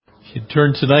You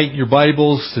turn tonight in your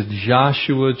Bibles to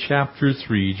Joshua chapter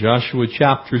 3. Joshua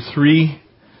chapter 3.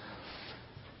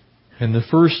 And the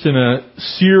first in a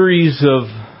series of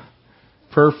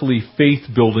prayerfully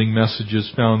faith-building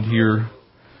messages found here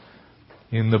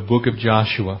in the book of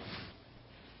Joshua.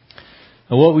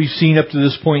 And what we've seen up to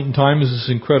this point in time is this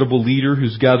incredible leader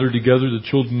who's gathered together the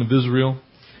children of Israel.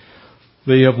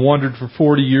 They have wandered for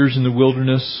 40 years in the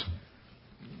wilderness.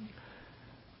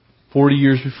 40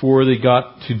 years before they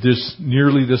got to this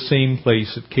nearly the same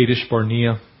place at Kadesh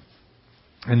Barnea,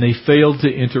 and they failed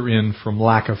to enter in from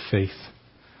lack of faith.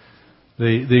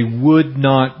 They would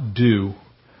not do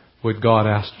what God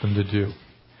asked them to do.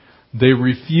 They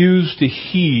refused to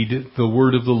heed the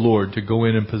word of the Lord to go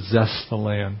in and possess the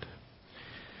land.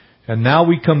 And now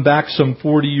we come back some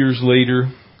 40 years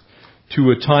later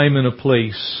to a time and a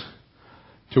place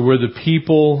to where the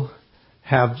people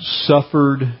have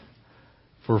suffered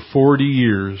for 40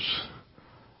 years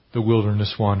the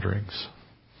wilderness wanderings.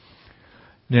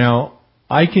 Now,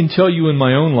 I can tell you in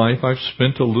my own life, I've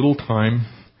spent a little time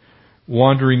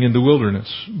wandering in the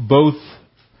wilderness, both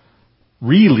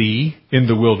really in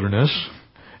the wilderness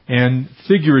and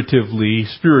figuratively,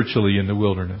 spiritually in the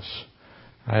wilderness.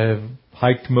 I have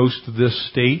hiked most of this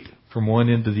state from one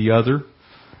end to the other.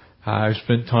 I've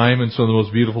spent time in some of the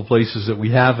most beautiful places that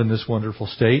we have in this wonderful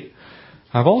state.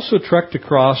 I've also trekked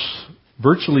across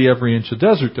virtually every inch of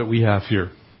desert that we have here.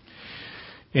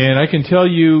 And I can tell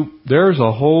you, there's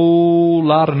a whole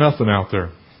lot of nothing out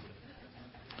there.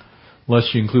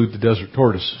 Unless you include the desert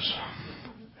tortoises.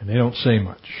 And they don't say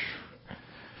much.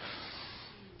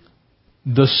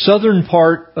 The southern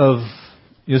part of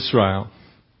Israel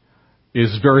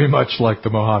is very much like the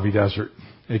Mojave Desert,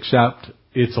 except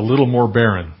it's a little more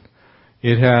barren.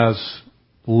 It has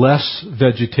less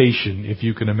vegetation, if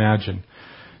you can imagine.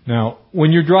 Now,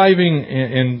 when you're driving,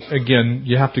 and again,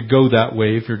 you have to go that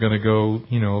way if you're going to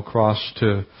go, across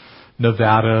to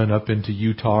Nevada and up into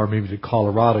Utah or maybe to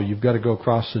Colorado. You've got to go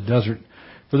across the desert.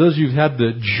 For those of you who've had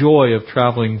the joy of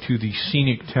traveling to the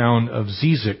scenic town of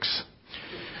Zizix,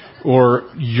 or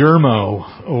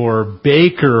Yermo, or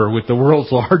Baker with the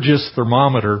world's largest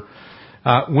thermometer,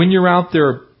 when you're out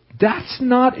there, that's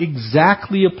not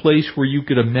exactly a place where you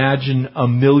could imagine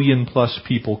 1 million plus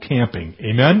people camping.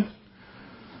 Amen?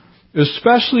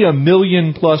 Especially 1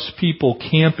 million plus people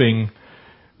camping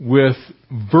with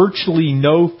virtually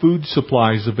no food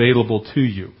supplies available to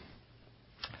you.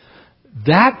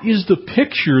 That is the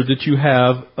picture that you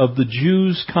have of the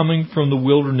Jews coming from the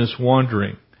wilderness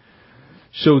wandering.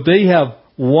 So they have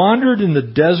wandered in the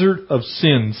desert of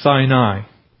sin, Sinai.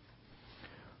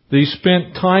 They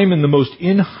spent time in the most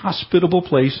inhospitable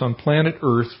place on planet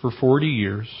Earth for 40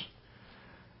 years.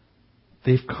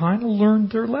 They've kind of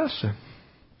learned their lesson.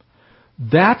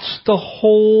 That's the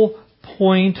whole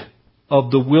point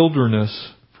of the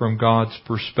wilderness from God's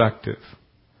perspective.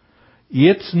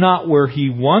 It's not where He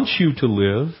wants you to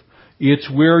live. It's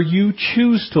where you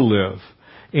choose to live.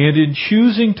 And in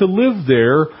choosing to live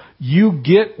there, you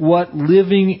get what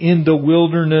living in the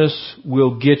wilderness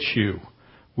will get you,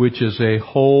 which is a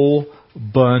whole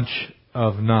bunch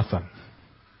of nothing.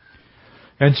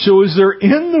 And so as they're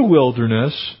in the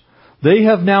wilderness, they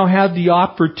have now had the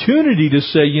opportunity to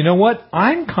say, you know what?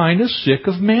 I'm kind of sick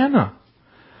of manna.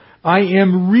 I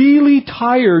am really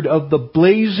tired of the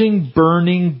blazing,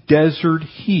 burning desert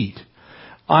heat.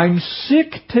 I'm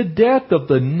sick to death of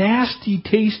the nasty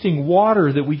tasting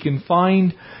water that we can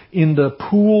find in the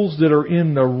pools that are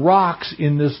in the rocks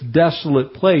in this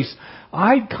desolate place.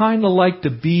 I'd kind of like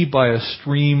to be by a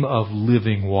stream of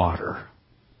living water.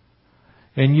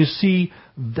 And you see,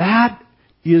 that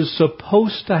is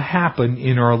supposed to happen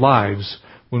in our lives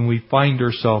when we find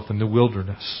ourselves in the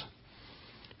wilderness.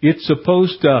 It's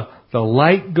supposed to, the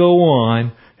light go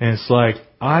on, and it's like,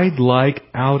 I'd like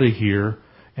out of here,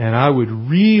 and I would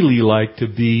really like to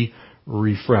be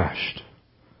refreshed.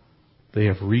 They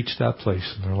have reached that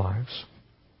place in their lives.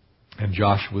 And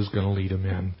Joshua's going to lead them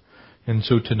in. And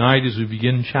so tonight, as we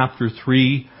begin chapter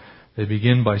 3, they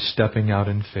begin by stepping out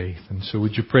in faith. And so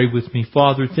would you pray with me?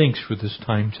 Father, thanks for this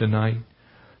time tonight.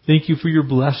 Thank you for your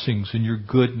blessings and your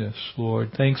goodness,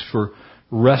 Lord. Thanks for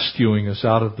rescuing us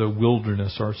out of the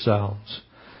wilderness ourselves.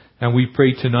 And we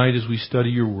pray tonight as we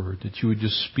study your word that you would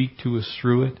just speak to us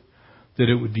through it, that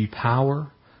it would be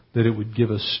power, that it would give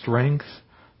us strength,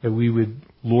 that we would,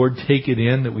 Lord, take it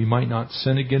in, that we might not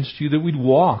sin against you, that we'd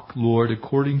walk, Lord,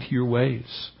 according to your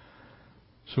ways.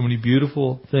 So many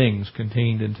beautiful things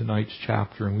contained in tonight's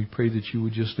chapter, and we pray that you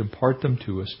would just impart them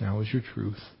to us now as your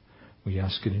truth. We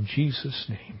ask it in Jesus'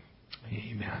 name.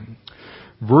 Amen.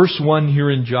 Verse 1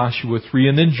 here in Joshua 3.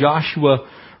 And then Joshua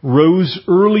rose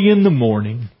early in the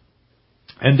morning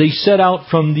And they set out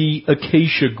from the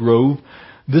acacia grove.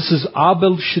 This is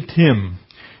Abel Shittim.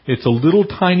 It's a little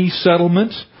tiny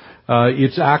settlement.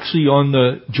 It's actually on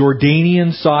the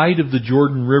Jordanian side of the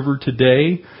Jordan River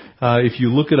today. If you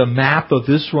look at a map of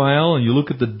Israel and you look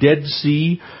at the Dead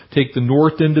Sea, take the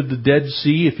north end of the Dead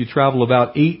Sea, if you travel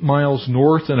about 8 miles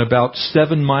north and about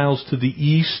 7 miles to the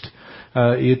east,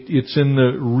 it's in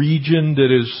the region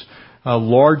that is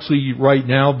largely right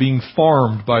now being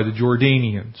farmed by the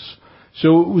Jordanians.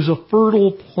 So it was a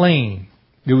fertile plain.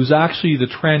 It was actually, the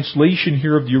translation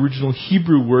here of the original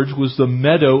Hebrew words was the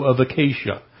meadow of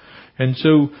acacia. And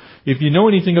so, if you know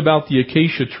anything about the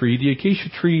acacia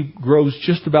tree grows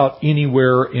just about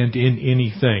anywhere and in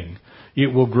anything. It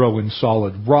will grow in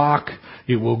solid rock.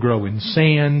 It will grow in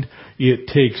sand. It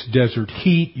takes desert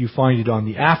heat. You find it on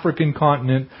the African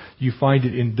continent. You find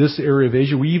it in this area of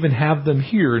Asia. We even have them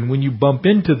here. And when you bump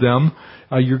into them,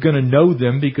 you're going to know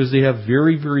them because they have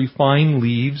very, very fine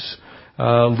leaves,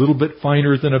 a little bit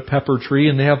finer than a pepper tree,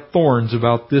 and they have thorns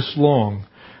about this long.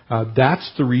 That's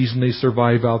the reason they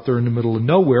survive out there in the middle of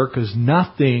nowhere, because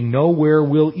nowhere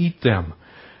will eat them.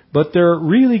 But they're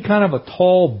really kind of a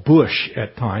tall bush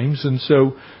at times, and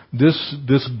so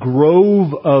this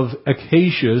grove of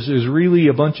acacias is really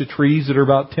a bunch of trees that are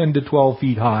about 10 to 12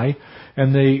 feet high,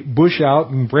 and they bush out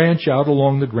and branch out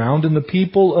along the ground, and the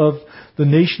people of the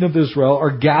nation of Israel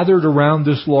are gathered around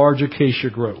this large acacia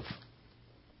grove.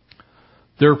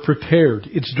 They're prepared.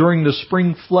 It's during the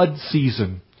spring flood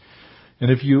season.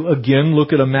 And if you, again,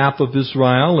 look at a map of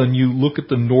Israel and you look at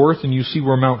the north and you see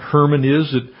where Mount Hermon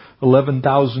is at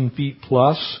 11,000 feet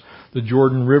plus, the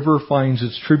Jordan River finds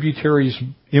its tributaries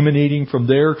emanating from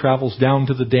there, travels down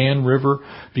to the Dan River,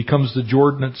 becomes the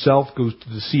Jordan itself, goes to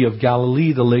the Sea of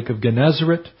Galilee, the Lake of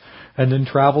Gennesaret, and then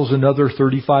travels another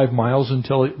 35 miles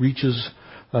until it reaches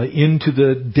into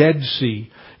the Dead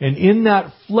Sea. And in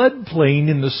that floodplain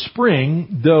in the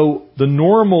spring, though the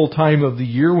normal time of the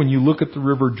year when you look at the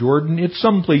River Jordan, it's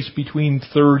someplace between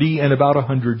 30 and about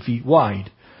 100 feet wide.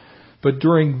 But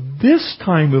during this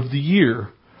time of the year,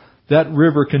 that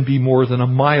river can be more than a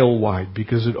mile wide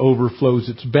because it overflows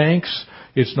its banks.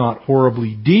 It's not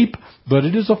horribly deep, but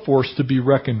it is a force to be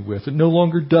reckoned with. It no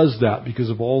longer does that because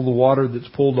of all the water that's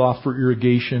pulled off for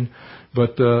irrigation.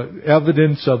 But the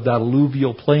evidence of that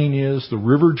alluvial plain is the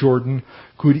River Jordan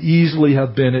could easily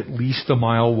have been at least a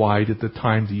mile wide at the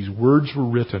time these words were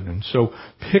written. And so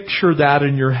picture that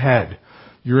in your head.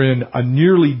 You're in a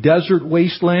nearly desert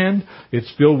wasteland.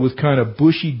 It's filled with kind of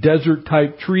bushy desert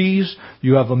type trees.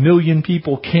 You have 1 million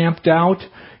people camped out,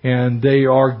 and they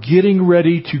are getting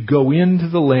ready to go into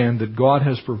the land that God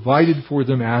has provided for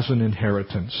them as an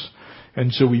inheritance.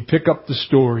 And so we pick up the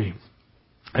story.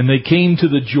 And they came to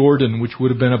the Jordan, which would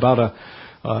have been about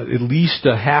at least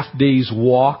a half day's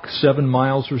walk, 7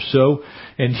 miles or so.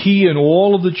 And he and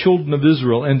all of the children of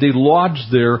Israel, and they lodged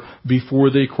there before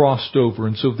they crossed over.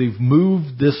 And so they've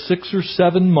moved this 6 or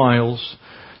 7 miles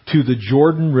to the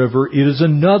Jordan River. It is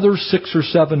another 6 or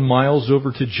 7 miles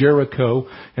over to Jericho.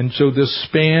 And so this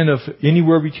span of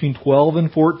anywhere between 12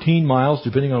 and 14 miles,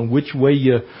 depending on which way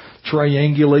you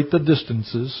triangulate the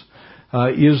distances,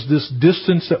 is this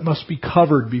distance that must be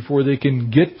covered before they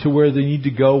can get to where they need to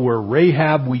go, where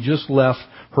Rahab, we just left,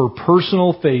 her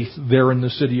personal faith there in the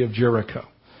city of Jericho.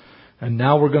 And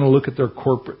now we're going to look at their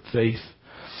corporate faith.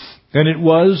 And it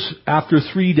was after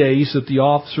 3 days that the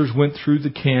officers went through the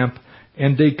camp,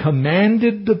 and they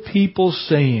commanded the people,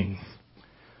 saying,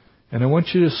 and I want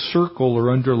you to circle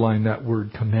or underline that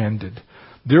word, commanded.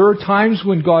 There are times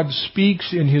when God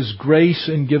speaks in His grace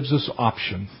and gives us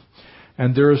option.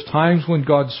 And there is times when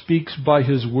God speaks by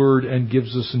His word and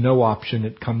gives us no option.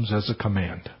 It comes as a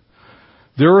command.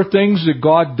 There are things that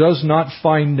God does not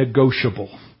find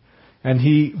negotiable. And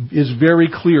He is very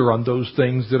clear on those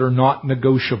things that are not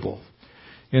negotiable.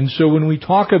 And so when we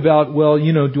talk about, well,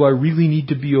 do I really need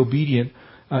to be obedient?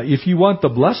 If you want the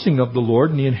blessing of the Lord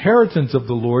and the inheritance of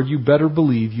the Lord, you better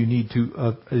believe you need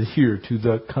to adhere to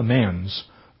the commands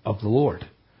of the Lord.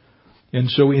 And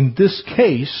so in this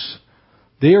case,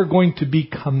 they are going to be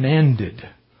commanded.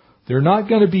 They're not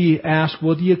going to be asked,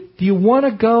 well, do you want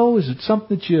to go? Is it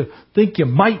something that you think you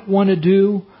might want to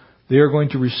do? They are going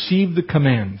to receive the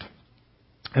command.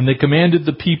 And they commanded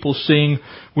the people, saying,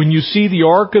 when you see the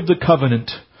ark of the covenant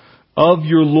of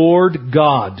your Lord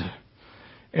God,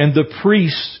 and the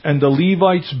priests and the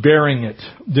Levites bearing it,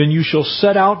 then you shall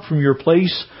set out from your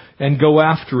place and go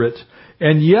after it.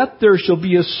 And yet there shall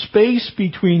be a space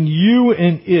between you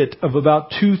and it of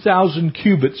about 2,000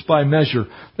 cubits by measure.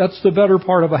 That's the better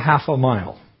part of a half a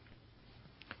mile.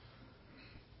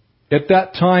 At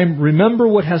that time, remember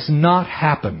what has not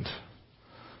happened.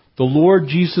 The Lord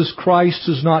Jesus Christ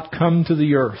has not come to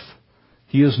the earth.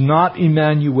 He is not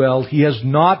Emmanuel. He has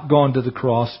not gone to the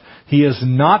cross. He has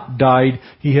not died.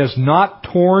 He has not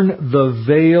torn the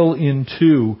veil in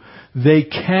two. They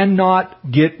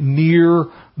cannot get near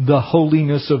the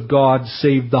holiness of God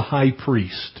save the high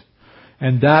priest.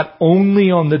 And that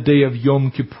only on the day of Yom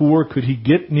Kippur could he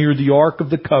get near the Ark of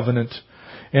the Covenant.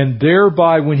 And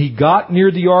thereby, when he got near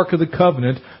the Ark of the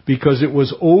Covenant, because it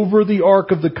was over the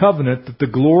Ark of the Covenant that the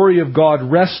glory of God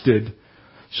rested,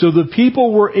 so the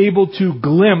people were able to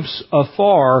glimpse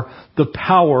afar the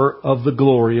power of the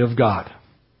glory of God.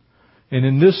 And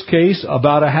in this case,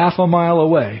 about a half a mile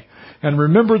away. And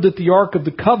remember that the Ark of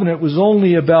the Covenant was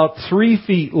only about 3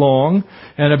 feet long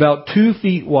and about 2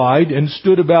 feet wide and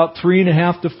stood about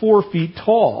 3.5 to 4 feet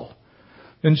tall.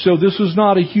 And so this was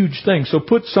not a huge thing. So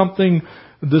put something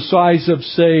the size of,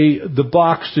 say, the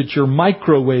box that your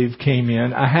microwave came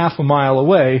in a half a mile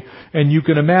away, and you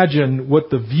can imagine what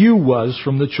the view was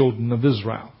from the children of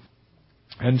Israel.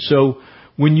 And so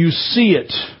when you see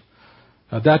it,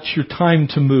 that's your time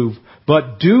to move.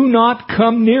 But do not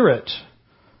come near it,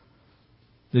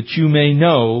 that you may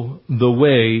know the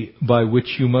way by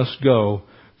which you must go,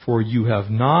 for you have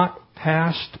not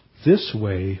passed this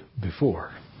way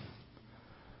before.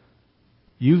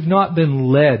 You've not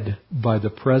been led by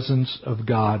the presence of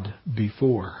God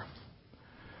before.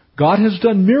 God has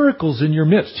done miracles in your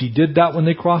midst. He did that when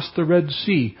they crossed the Red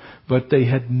Sea. But they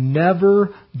had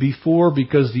never before,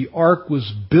 because the ark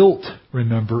was built,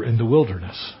 remember, in the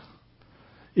wilderness.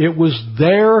 It was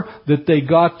there that they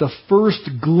got the first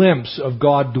glimpse of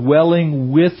God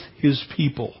dwelling with His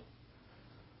people.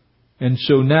 And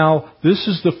so now, this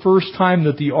is the first time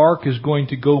that the ark is going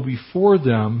to go before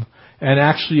them and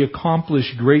actually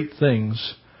accomplish great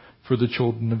things for the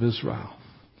children of Israel.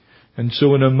 And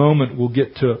so in a moment we'll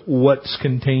get to what's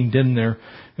contained in there.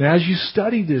 And as you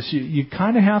study this, you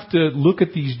kind of have to look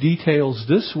at these details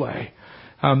this way.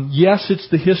 Yes, it's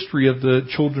the history of the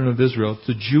children of Israel. It's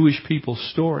the Jewish people's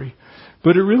story.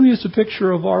 But it really is a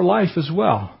picture of our life as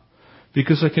well.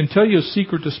 Because I can tell you a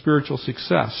secret to spiritual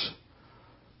success.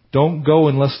 Don't go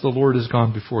unless the Lord has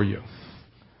gone before you.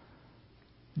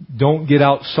 Don't get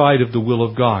outside of the will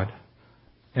of God.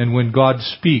 And when God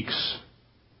speaks,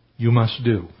 you must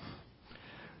do.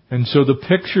 And so the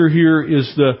picture here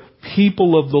is the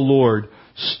people of the Lord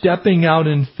stepping out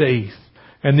in faith.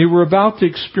 And they were about to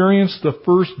experience the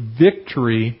first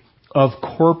victory of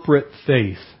corporate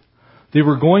faith. They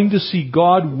were going to see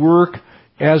God work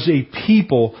as a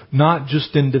people, not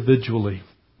just individually.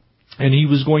 And He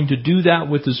was going to do that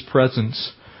with His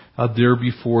presence there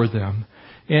before them.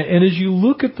 And as you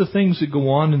look at the things that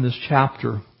go on in this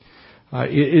chapter,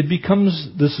 it becomes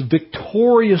this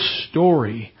victorious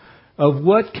story of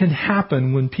what can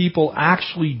happen when people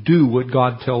actually do what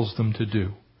God tells them to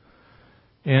do.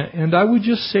 And I would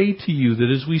just say to you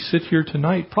that as we sit here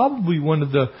tonight, probably one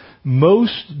of the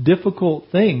most difficult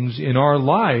things in our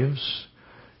lives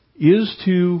is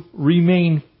to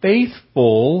remain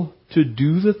faithful to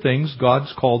do the things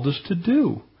God's called us to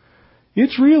do.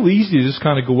 It's real easy to just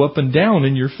kind of go up and down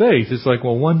in your faith. It's like,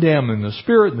 well, one day I'm in the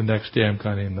Spirit, and the next day I'm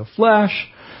kind of in the flesh.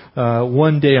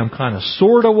 One day I'm kind of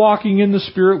sort of walking in the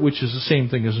Spirit, which is the same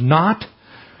thing as not.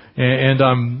 And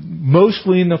I'm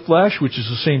mostly in the flesh, which is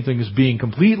the same thing as being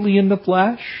completely in the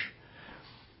flesh.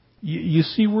 You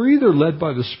see, we're either led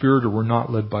by the Spirit or we're not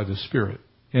led by the Spirit.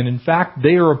 And in fact,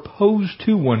 they are opposed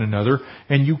to one another,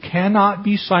 and you cannot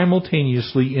be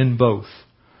simultaneously in both.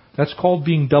 That's called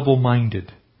being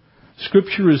double-minded.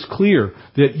 Scripture is clear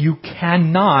that you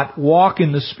cannot walk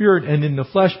in the Spirit and in the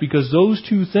flesh because those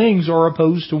two things are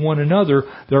opposed to one another.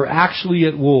 They're actually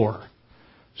at war.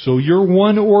 So you're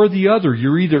one or the other.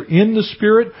 You're either in the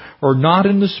Spirit or not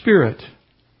in the Spirit.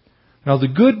 Now the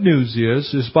good news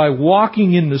is by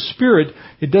walking in the Spirit,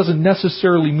 it doesn't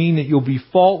necessarily mean that you'll be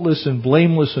faultless and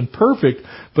blameless and perfect,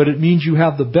 but it means you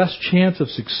have the best chance of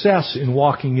success in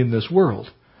walking in this world.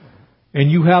 And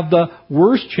you have the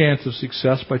worst chance of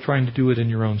success by trying to do it in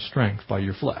your own strength, by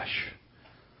your flesh.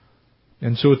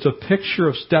 And so it's a picture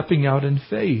of stepping out in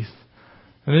faith.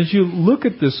 And as you look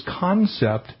at this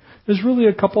concept, there's really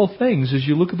a couple of things. As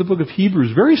you look at the book of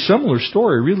Hebrews, very similar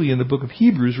story really in the book of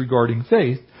Hebrews regarding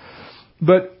faith.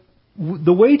 But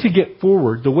the way to get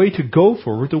forward, the way to go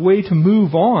forward, the way to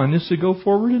move on is to go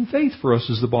forward in faith for us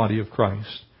as the body of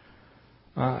Christ.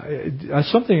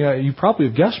 Something you probably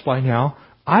have guessed by now,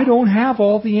 I don't have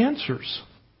all the answers.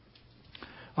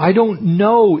 I don't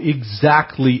know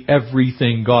exactly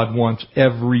everything God wants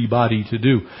everybody to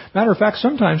do. Matter of fact,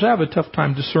 sometimes I have a tough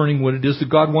time discerning what it is that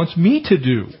God wants me to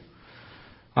do.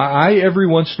 I every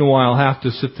once in a while have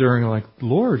to sit there and like,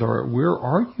 Lord, where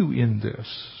are you in this?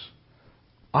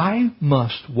 I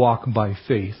must walk by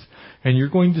faith. And you're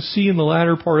going to see in the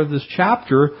latter part of this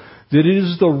chapter that it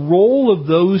is the role of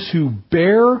those who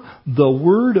bear the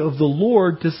word of the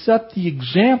Lord to set the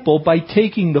example by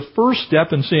taking the first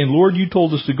step and saying, Lord, you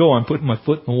told us to go. I'm putting my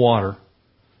foot in the water.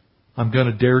 I'm going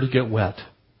to dare to get wet.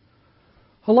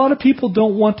 A lot of people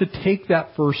don't want to take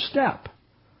that first step.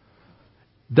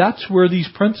 That's where these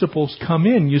principles come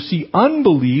in. You see,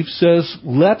 unbelief says,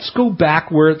 let's go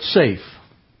back where it's safe.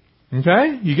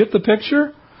 Okay? You get the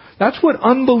picture? That's what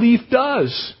unbelief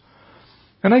does.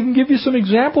 And I can give you some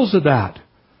examples of that.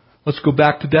 Let's go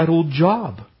back to that old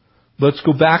job. Let's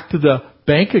go back to the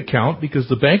bank account, because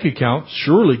the bank account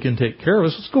surely can take care of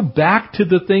us. Let's go back to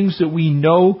the things that we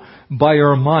know by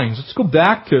our minds. Let's go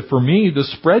back to, for me, the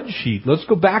spreadsheet. Let's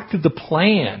go back to the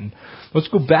plan. Let's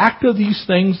go back to these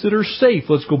things that are safe.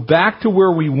 Let's go back to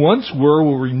where we once were,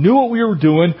 where we knew what we were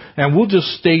doing, and we'll just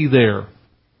stay there.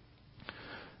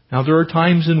 Now, there are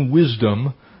times in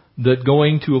wisdom that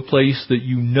going to a place that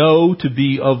you know to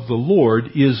be of the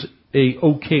Lord is a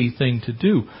okay thing to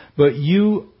do. But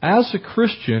you, as a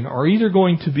Christian, are either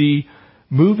going to be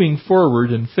moving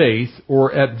forward in faith,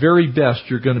 or at very best,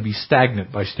 you're going to be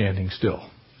stagnant by standing still.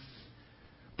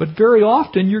 But very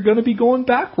often, you're going to be going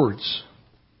backwards.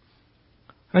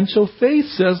 And so faith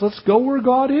says, let's go where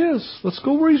God is. Let's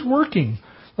go where He's working.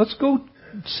 Let's go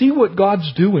see what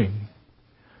God's doing.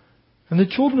 And the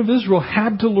children of Israel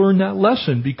had to learn that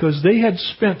lesson because they had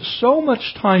spent so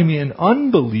much time in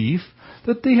unbelief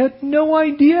that they had no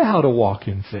idea how to walk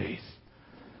in faith.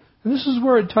 And this is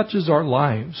where it touches our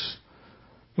lives.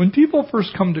 When people first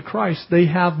come to Christ, they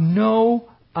have no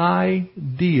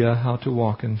idea how to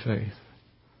walk in faith.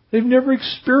 They've never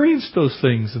experienced those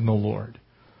things in the Lord.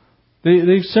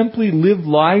 They've simply lived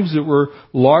lives that were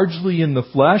largely in the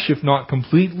flesh, if not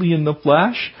completely in the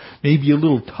flesh. Maybe a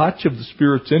little touch of the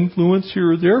Spirit's influence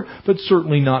here or there, but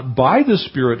certainly not by the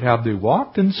Spirit have they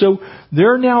walked. And so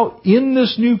they're now in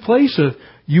this new place of,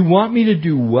 you want me to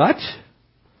do what?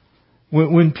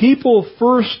 When people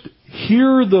first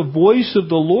hear the voice of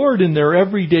the Lord in their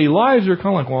everyday lives, they're kind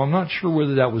of like, well, I'm not sure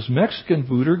whether that was Mexican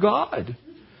food or God.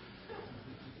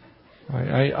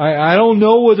 I don't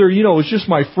know whether, it was just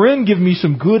my friend giving me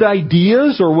some good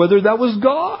ideas or whether that was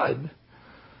God.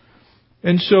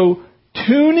 And so,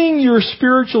 tuning your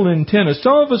spiritual antenna.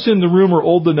 Some of us in the room are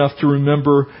old enough to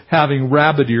remember having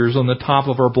rabbit ears on the top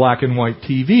of our black and white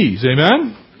TVs.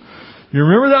 Amen? You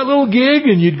remember that little gig?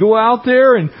 And you'd go out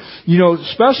there and,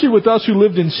 especially with us who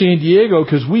lived in San Diego,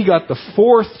 because we got the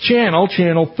fourth channel,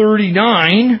 channel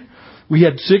 39. We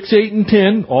had 6, 8, and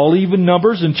 10, all even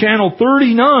numbers. And channel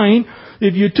 39,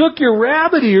 if you took your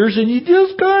rabbit ears and you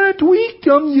just kind of tweaked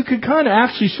them, you could kind of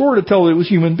actually sort of tell it was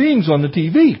human beings on the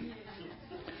TV.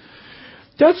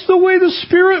 That's the way the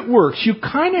Spirit works. You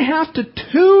kind of have to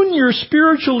tune your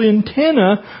spiritual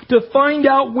antenna to find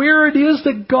out where it is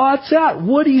that God's at,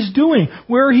 what He's doing,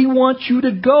 where He wants you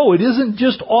to go. It isn't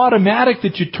just automatic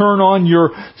that you turn on your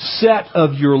set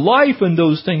of your life and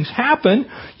those things happen.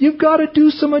 You've got to do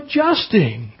some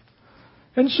adjusting.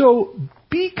 And so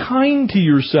be kind to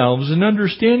yourselves in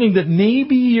understanding that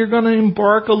maybe you're going to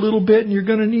embark a little bit and you're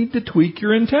going to need to tweak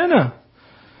your antenna.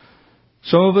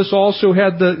 Some of us also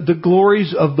had the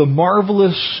glories of the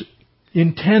marvelous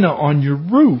antenna on your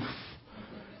roof.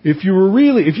 If you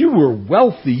were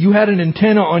wealthy, you had an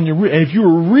antenna on your roof. And if you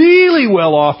were really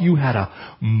well off, you had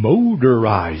a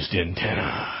motorized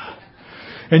antenna.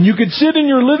 And you could sit in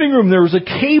your living room. There was a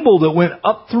cable that went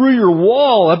up through your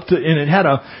wall and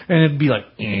it'd be like,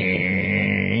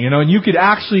 and you could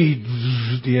actually,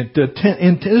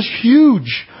 this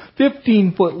huge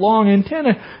 15-foot long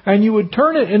antenna, and you would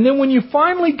turn it, and then when you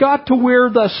finally got to where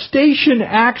the station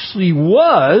actually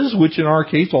was, which in our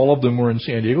case, all of them were in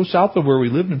San Diego, south of where we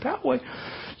lived in Poway,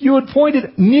 you would point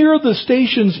it near the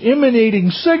station's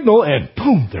emanating signal, and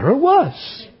boom, there it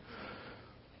was.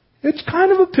 It's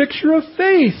kind of a picture of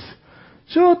faith.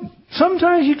 So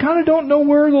sometimes you kind of don't know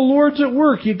where the Lord's at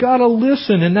work. You got to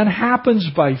listen, and that happens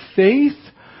by faith,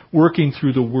 working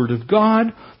through the Word of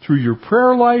God, through your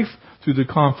prayer life, through the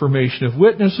confirmation of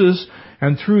witnesses,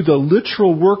 and through the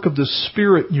literal work of the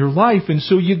Spirit in your life. And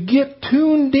so you get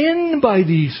tuned in by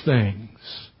these things.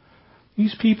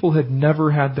 These people had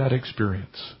never had that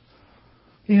experience.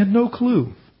 They had no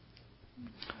clue.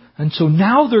 And so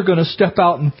now they're going to step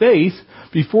out in faith.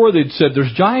 Before they'd said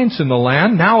there's giants in the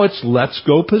land. Now it's let's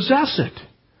go possess it.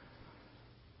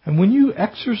 And when you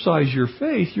exercise your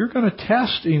faith, you're going to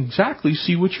test and exactly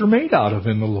see what you're made out of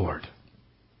in the Lord.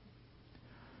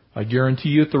 I guarantee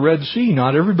you at the Red Sea,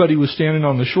 not everybody was standing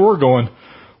on the shore going,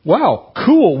 wow,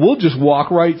 cool, we'll just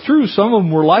walk right through. Some of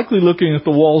them were likely looking at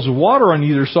the walls of water on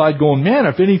either side going, man,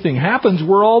 if anything happens,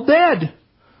 we're all dead.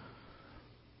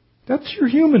 That's your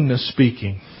humanness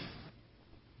speaking.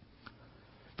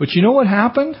 But you know what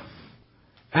happened?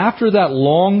 After that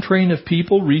long train of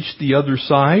people reached the other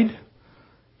side,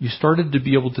 you started to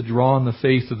be able to draw on the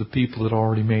faith of the people that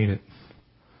already made it.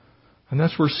 And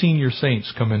that's where senior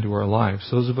saints come into our lives.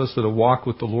 Those of us that have walked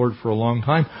with the Lord for a long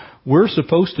time, we're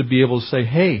supposed to be able to say,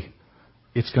 hey,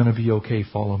 it's going to be okay,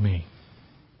 follow me.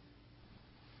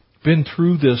 Been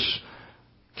through this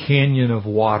canyon of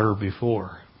water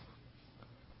before.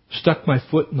 Stuck my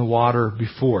foot in the water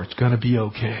before. It's going to be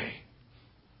okay.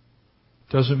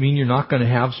 Doesn't mean you're not going to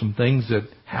have some things that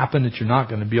happen that you're not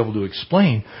going to be able to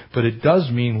explain. But it does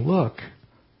mean, look,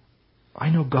 I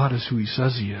know God is who He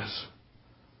says He is.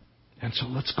 And so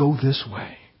let's go this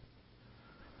way.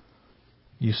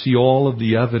 You see, all of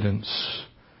the evidence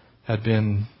had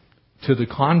been to the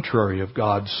contrary of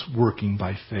God's working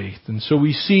by faith. And so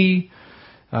we see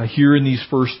here in these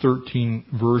first 13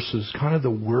 verses kind of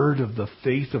the word of the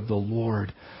faith of the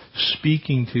Lord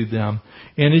speaking to them.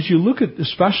 And as you look at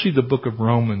especially the book of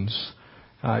Romans,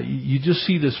 you just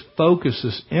see this focus,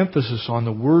 this emphasis on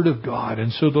the Word of God.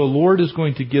 And so the Lord is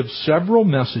going to give several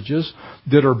messages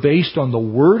that are based on the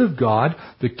Word of God,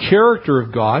 the character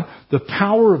of God, the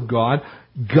power of God,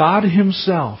 God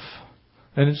Himself.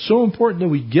 And it's so important that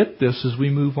we get this as we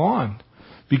move on.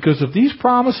 Because if these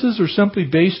promises are simply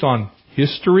based on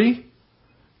history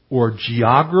or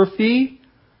geography,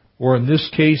 or in this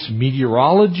case,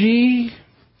 meteorology,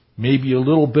 maybe a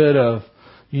little bit of,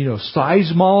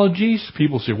 seismology.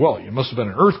 People say, well, it must have been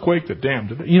an earthquake that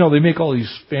damned it. They make all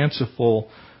these fanciful,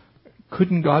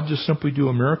 couldn't God just simply do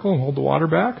a miracle and hold the water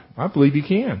back? I believe He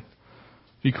can.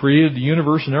 He created the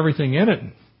universe and everything in it.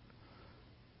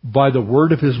 By the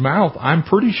word of His mouth, I'm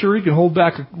pretty sure He can hold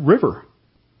back a river.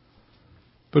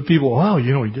 But people,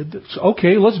 He did this.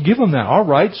 Okay, let's give Him that. All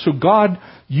right, so God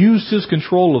used His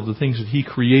control of the things that He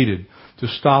created to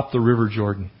stop the River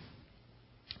Jordan.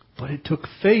 But it took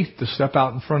faith to step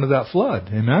out in front of that flood.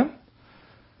 Amen?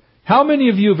 How many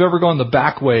of you have ever gone the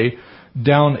back way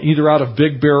down either out of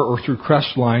Big Bear or through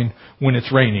Crestline when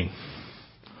it's raining?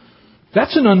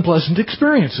 That's an unpleasant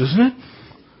experience, isn't it?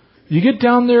 You get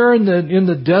down there in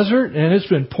the desert and it's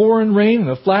been pouring rain and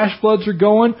the flash floods are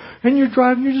going and you're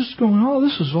driving, you're just going, oh,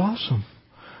 this is awesome.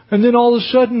 And then all of a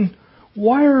sudden,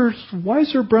 why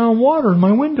is there brown water in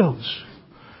my windows?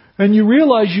 And you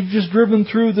realize you've just driven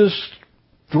through this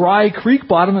dry creek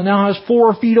bottom that now has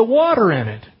 4 feet of water in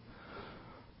it.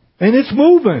 And it's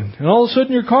moving. And all of a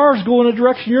sudden your car is going in a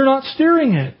direction you're not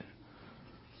steering it.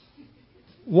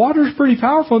 Water's pretty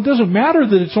powerful. It doesn't matter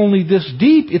that it's only this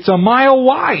deep. It's a mile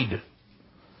wide.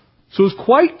 So it's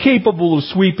quite capable of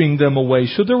sweeping them away.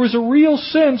 So there was a real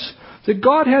sense that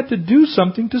God had to do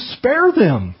something to spare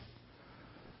them.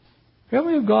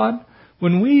 Family of God,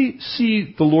 when we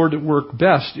see the Lord at work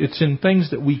best, it's in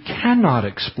things that we cannot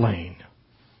explain.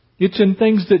 It's in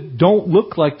things that don't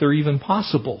look like they're even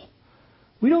possible.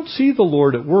 We don't see the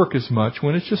Lord at work as much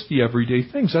when it's just the everyday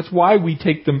things. That's why we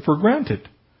take them for granted.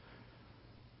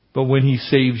 But when He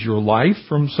saves your life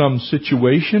from some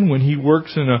situation, when He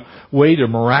works in a way to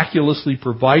miraculously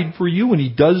provide for you, when He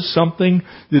does something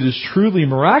that is truly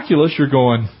miraculous, you're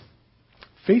going,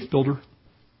 faith builder.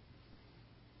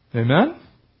 Amen?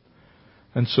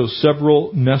 And so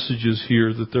several messages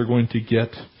here that they're going to get.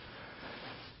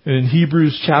 And in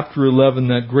Hebrews chapter 11,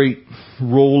 that great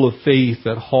roll of faith,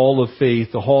 that hall of faith,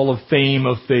 the hall of fame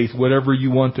of faith, whatever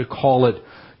you want to call it,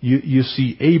 you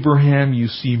see Abraham, you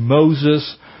see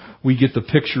Moses. We get the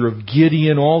picture of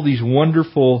Gideon, all these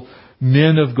wonderful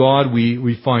men of God.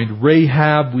 We find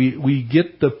Rahab. We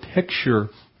get the picture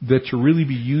that to really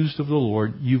be used of the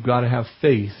Lord, you've got to have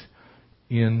faith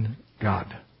in God.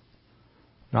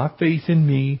 Not faith in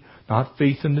me, not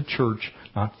faith in the church,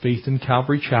 not faith in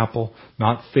Calvary Chapel,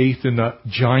 not faith in the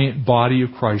giant body of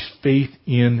Christ, faith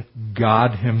in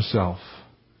God Himself.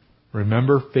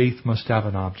 Remember, faith must have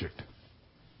an object.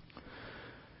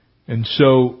 And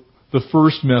so, the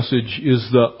first message is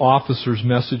the officer's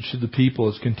message to the people.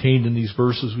 It's contained in these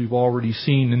verses we've already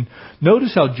seen. And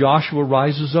notice how Joshua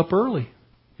rises up early.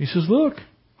 He says, look,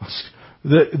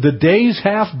 the day's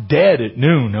half dead at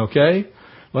noon, okay?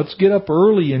 Let's get up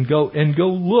early and go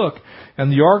look.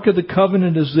 And the Ark of the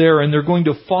Covenant is there, and they're going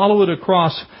to follow it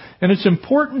across. And it's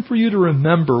important for you to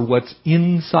remember what's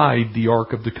inside the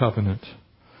Ark of the Covenant.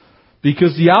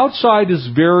 Because the outside is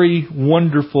very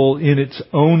wonderful in its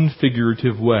own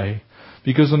figurative way.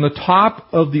 Because on the top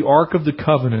of the Ark of the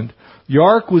Covenant, the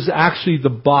Ark was actually the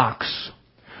box.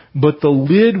 But the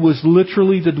lid was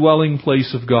literally the dwelling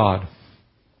place of God.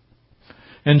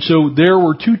 And so there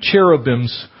were two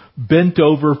cherubims bent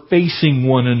over facing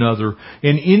one another.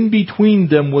 And in between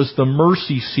them was the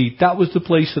mercy seat. That was the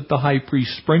place that the high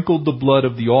priest sprinkled the blood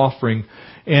of the offering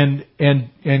and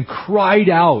cried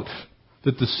out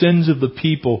that the sins of the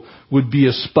people would be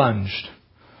expunged.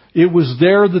 It was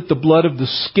there that the blood of the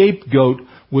scapegoat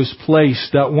was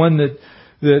placed. That one that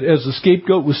as the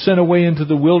scapegoat was sent away into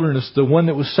the wilderness, the one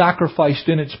that was sacrificed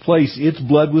in its place, its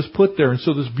blood was put there. And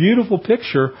so this beautiful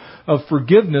picture of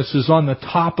forgiveness is on the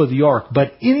top of the ark.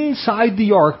 But inside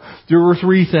the ark, there were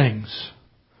three things.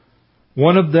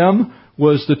 One of them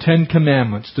was the 10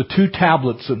 Commandments, the 2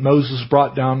 tablets that Moses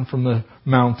brought down from the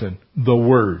mountain, the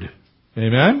Word.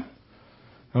 Amen?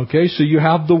 Okay, so you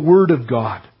have the Word of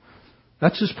God.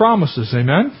 That's His promises.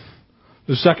 Amen?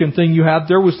 The second thing you had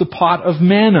there was the pot of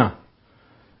manna.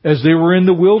 As they were in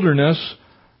the wilderness,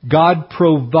 God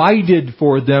provided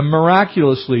for them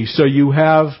miraculously. So you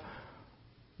have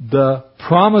the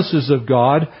promises of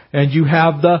God and you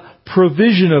have the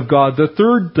provision of God. The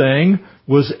third thing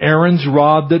was Aaron's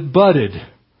rod that budded.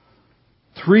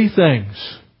 3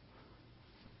 things.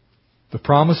 The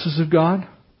promises of God,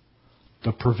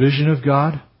 the provision of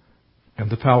God,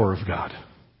 and the power of God.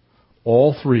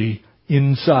 All 3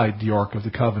 inside the Ark of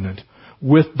the Covenant,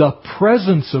 with the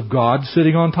presence of God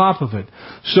sitting on top of it.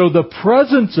 So the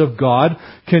presence of God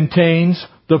contains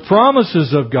the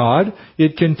promises of God,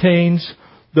 it contains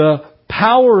the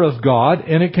power of God,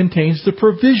 and it contains the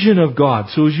provision of God.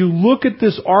 So as you look at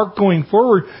this ark going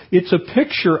forward, it's a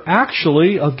picture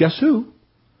actually of, guess who?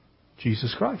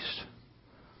 Jesus Christ.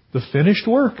 The finished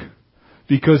work.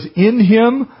 Because in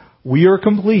Him we are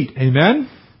complete. Amen?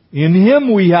 In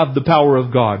Him we have the power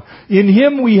of God. In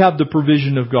Him we have the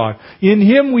provision of God. In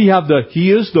Him we have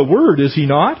He is the Word, is He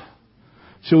not?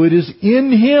 So it is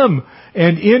in Him.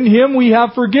 And in Him we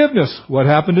have forgiveness. What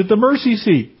happened at the mercy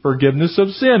seat? Forgiveness of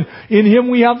sin. In Him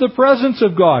we have the presence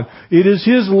of God. It is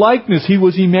His likeness. He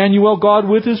was Emmanuel, God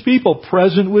with His people,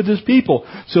 present with His people.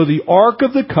 So the Ark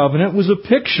of the Covenant was a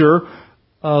picture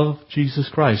of Jesus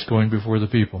Christ going before the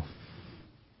people.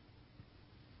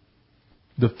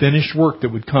 The finished work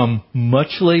that would come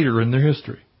much later in their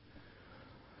history.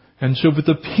 And so with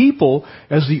the people,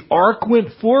 as the ark went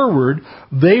forward,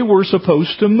 they were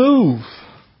supposed to move.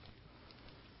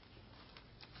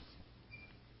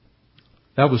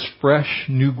 That was fresh,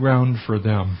 new ground for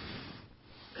them.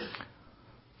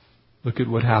 Look at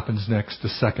what happens next, the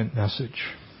second message.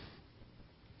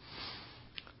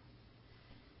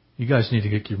 You guys need to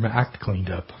get your act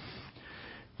cleaned up.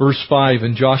 Verse 5,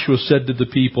 and Joshua said to the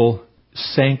people,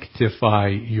 sanctify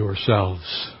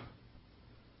yourselves.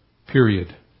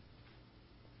 Period.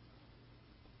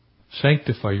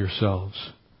 Sanctify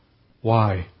yourselves.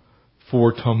 Why?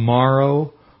 For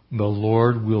tomorrow the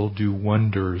Lord will do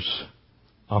wonders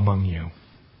among you.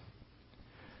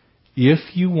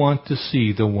 If you want to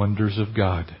see the wonders of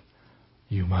God,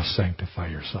 you must sanctify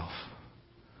yourself.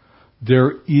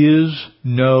 There is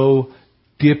no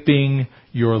dipping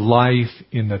your life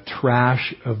in the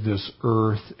trash of this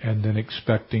earth and then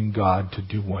expecting God to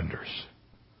do wonders.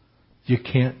 You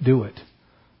can't do it.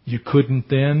 You couldn't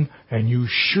then, and you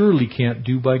surely can't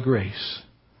do by grace.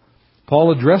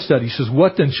 Paul addressed that. He says,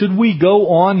 what then? Should we go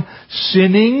on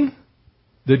sinning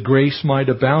that grace might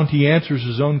abound? He answers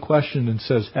his own question and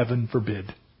says, heaven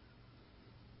forbid.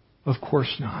 Of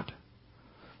course not.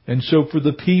 And so for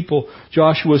the people,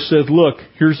 Joshua said, look,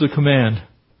 here's the command.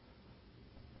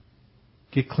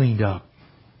 Get cleaned up.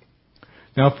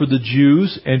 Now for the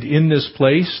Jews, and in this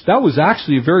place, that was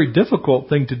actually a very difficult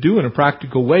thing to do in a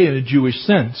practical way in a Jewish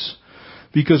sense.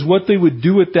 Because what they would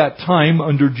do at that time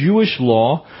under Jewish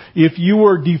law, if you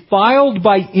were defiled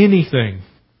by anything,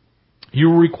 you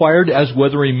were required as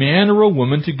whether a man or a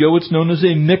woman to go, it's known as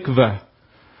a mikveh.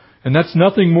 And that's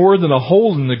nothing more than a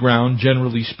hole in the ground,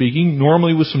 generally speaking,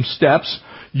 normally with some steps,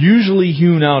 usually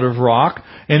hewn out of rock,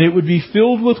 and it would be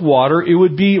filled with water. It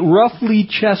would be roughly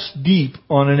chest deep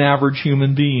on an average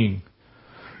human being.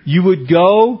 You would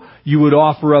go, you would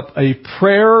offer up a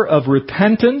prayer of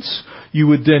repentance, you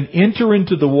would then enter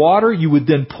into the water, you would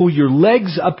then pull your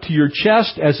legs up to your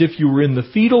chest as if you were in the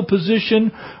fetal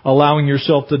position, allowing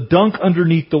yourself to dunk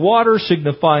underneath the water,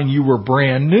 signifying you were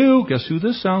brand new. Guess who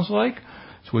this sounds like?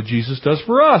 It's what Jesus does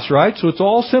for us, right? So it's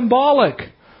all symbolic.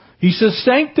 He says,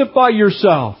 sanctify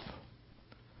yourself.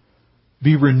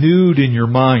 Be renewed in your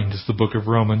mind, as the book of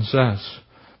Romans says.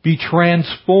 Be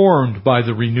transformed by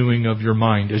the renewing of your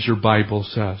mind, as your Bible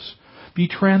says. Be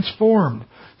transformed.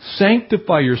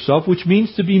 Sanctify yourself, which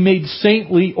means to be made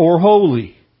saintly or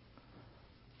holy.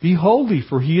 Be holy,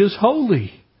 for He is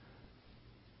holy.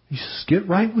 He says, get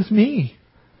right with me.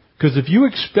 Because if you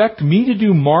expect me to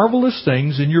do marvelous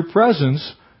things in your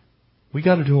presence, we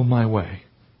got to do them my way.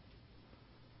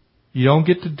 You don't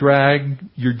get to drag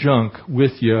your junk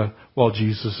with you while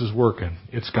Jesus is working.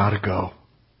 It's got to go.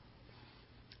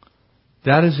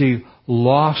 That is a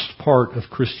lost part of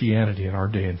Christianity in our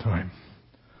day and time.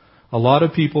 A lot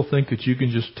of people think that you can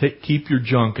just keep your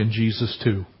junk and Jesus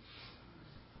too.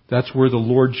 That's where the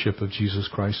lordship of Jesus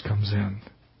Christ comes in.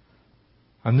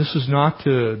 And this is not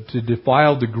to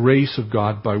defile the grace of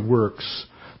God by works.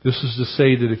 This is to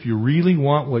say that if you really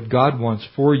want what God wants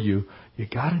for you, you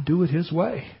got to do it His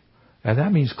way. And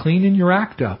that means cleaning your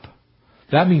act up.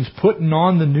 That means putting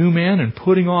on the new man and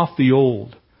putting off the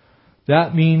old.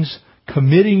 That means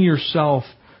committing yourself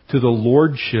to the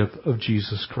lordship of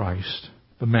Jesus Christ,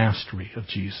 the mastery of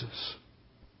Jesus.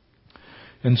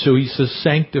 And so He says,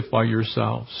 sanctify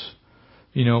yourselves.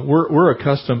 You know, we're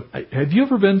accustomed. Have you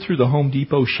ever been through the Home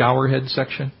Depot showerhead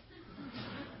section?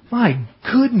 My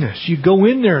goodness, you go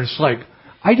in there and it's like,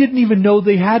 I didn't even know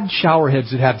they had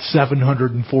showerheads that had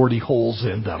 740 holes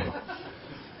in them.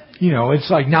 You know,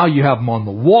 it's like now you have them on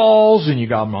the walls and you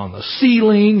got them on the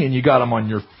ceiling and you got them on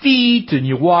your feet and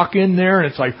you walk in there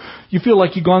and it's like, you feel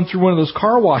like you've gone through one of those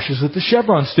car washes at the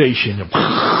Chevron station.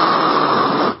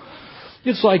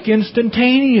 It's like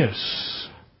instantaneous.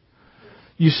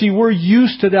 You see, we're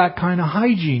used to that kind of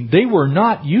hygiene. They were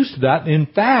not used to that. In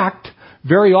fact,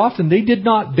 very often they did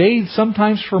not bathe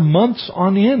sometimes for months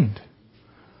on end.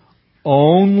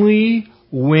 Only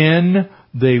when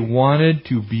they wanted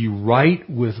to be right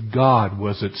with God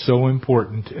was it so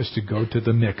important as to go to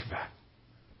the mikveh.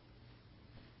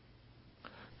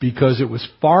 Because it was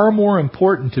far more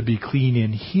important to be clean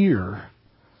in here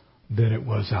than it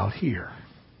was out here.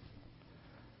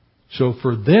 So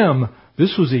for them,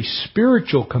 this was a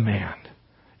spiritual command.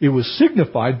 It was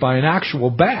signified by an actual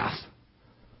bath.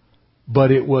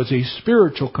 But it was a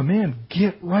spiritual command.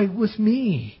 Get right with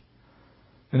me.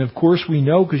 And of course we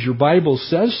know, because your Bible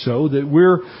says so, that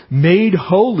we're made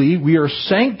holy, we are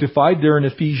sanctified there in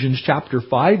Ephesians chapter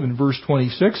 5 and verse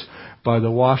 26, by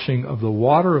the washing of the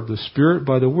water of the Spirit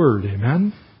by the Word.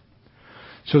 Amen?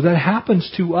 So that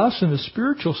happens to us in a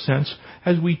spiritual sense.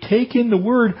 As we take in the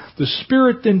Word, the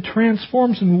Spirit then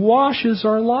transforms and washes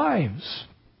our lives.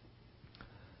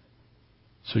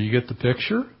 So you get the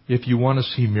picture? If you want to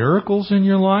see miracles in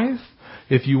your life,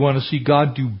 if you want to see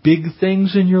God do big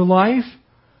things in your life,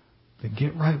 then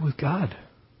get right with God.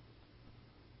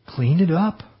 Clean it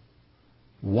up.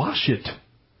 Wash it.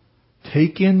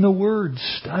 Take in the Word.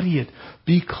 Study it.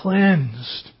 Be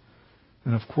cleansed.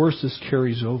 And of course this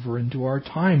carries over into our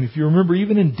time. If you remember,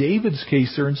 even in David's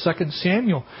case there in 2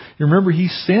 Samuel, you remember he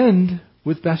sinned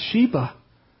with Bathsheba.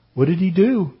 What did he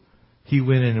do? He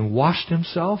went in and washed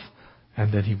himself,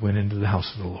 and then he went into the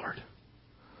house of the Lord.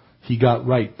 He got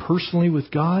right personally with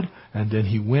God, and then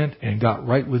he went and got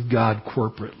right with God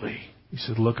corporately. He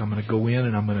said, look, I'm going to go in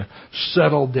and I'm going to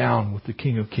settle down with the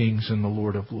King of Kings and the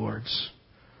Lord of Lords.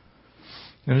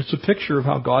 And it's a picture of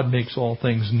how God makes all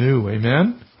things new.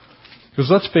 Amen? Because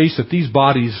let's face it, these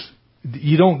bodies,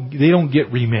 they don't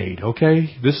get remade,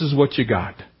 okay? This is what you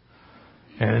got.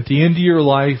 And at the end of your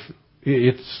life,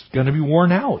 it's going to be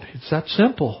worn out. It's that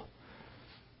simple.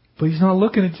 But He's not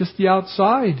looking at just the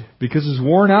outside. Because as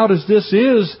worn out as this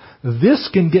is, this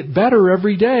can get better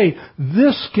every day.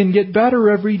 This can get better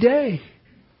every day.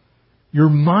 Your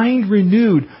mind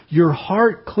renewed, your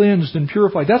heart cleansed and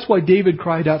purified. That's why David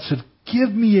cried out, said, give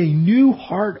me a new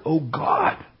heart, O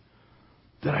God,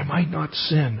 that I might not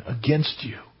sin against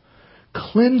you.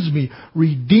 Cleanse me,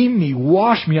 redeem me,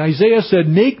 wash me. Isaiah said,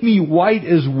 make me white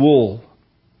as wool.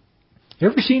 You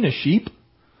ever seen a sheep?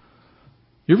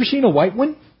 You ever seen a white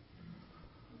one?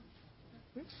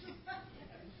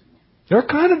 They're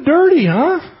kind of dirty,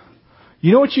 huh?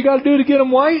 You know what you got to do to get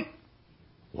them white?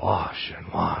 Wash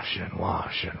and wash and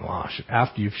wash and wash.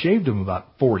 After you've shaved them about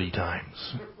 40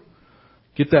 times.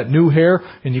 Get that new hair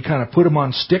and you kind of put them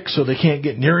on sticks so they can't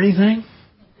get near anything.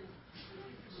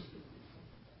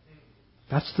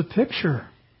 That's the picture.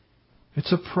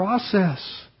 It's a process.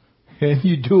 And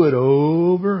you do it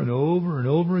over and over and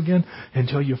over again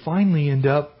until you finally end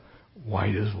up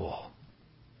white as wool.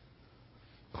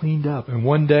 Cleaned up. And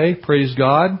one day, praise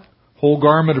God, whole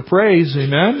garment of praise,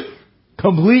 amen?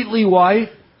 Completely white.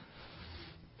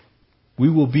 We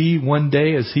will be one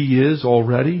day as He is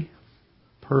already.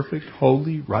 Perfect,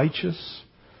 holy, righteous.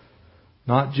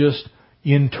 Not just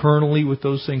internally with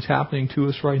those things happening to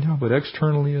us right now, but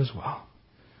externally as well.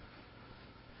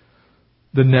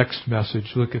 The next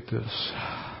message, look at this.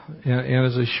 And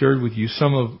as I shared with you,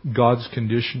 some of God's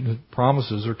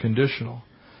promises are conditional.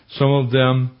 Some of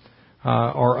them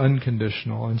are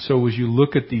unconditional. And so as you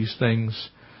look at these things,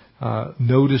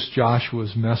 Notice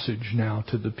Joshua's message now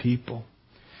to the people.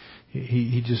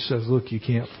 He just says, look, you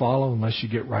can't follow unless you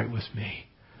get right with me.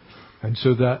 And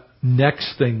so that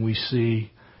next thing we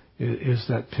see is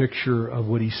that picture of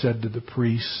what he said to the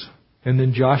priests. And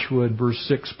then Joshua in verse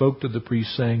 6 spoke to the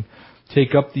priests saying,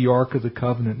 take up the Ark of the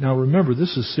Covenant. Now remember,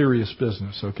 this is serious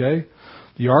business, okay?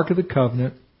 The Ark of the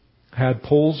Covenant had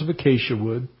poles of acacia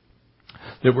wood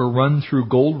that were run through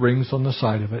gold rings on the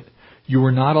side of it. You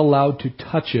were not allowed to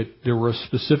touch it. There were a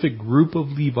specific group of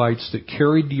Levites that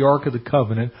carried the Ark of the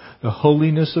Covenant, the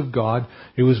holiness of God.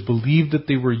 It was believed that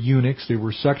they were eunuchs. They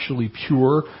were sexually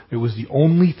pure. It was the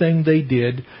only thing they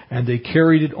did, and they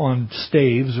carried it on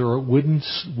staves or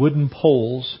wooden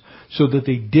poles so that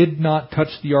they did not touch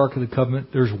the Ark of the Covenant.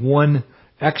 There's one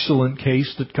excellent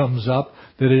case that comes up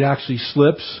that it actually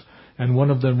slips, and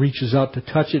one of them reaches out to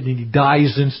touch it, and he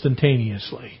dies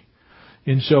instantaneously.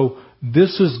 And so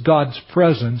this is God's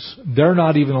presence. They're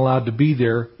not even allowed to be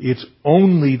there. It's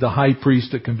only the high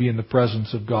priest that can be in the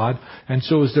presence of God. And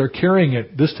so as they're carrying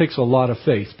it, this takes a lot of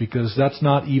faith, because that's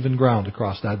not even ground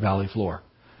across that valley floor.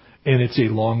 And it's a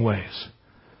long ways.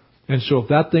 And so if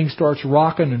that thing starts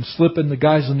rocking and slipping, the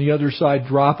guys on the other side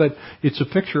drop it. It's a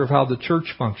picture of how the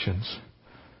church functions.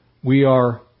 We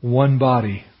are one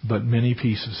body, but many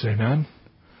pieces. Amen?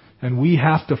 And we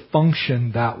have to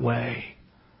function that way.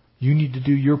 You need to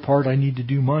do your part, I need to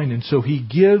do mine. And so he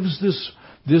gives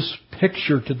this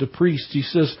picture to the priests. He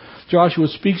says, Joshua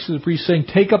speaks to the priests saying,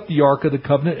 take up the Ark of the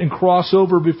Covenant and cross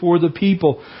over before the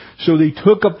people. So they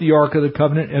took up the Ark of the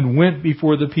Covenant and went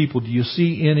before the people. Do you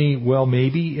see any, well,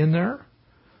 maybe in there?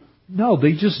 No,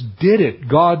 they just did it.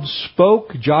 God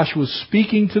spoke. Joshua was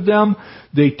speaking to them.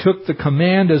 They took the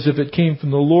command as if it came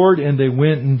from the Lord, and they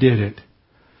went and did it.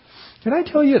 Can I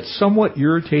tell you, it's somewhat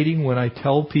irritating when I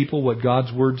tell people what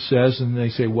God's Word says and they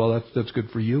say, well, that's good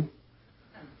for you.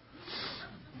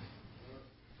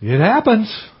 It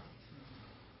happens.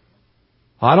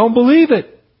 I don't believe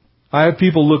it. I have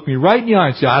people look me right in the eye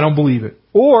and say, I don't believe it.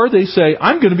 Or they say,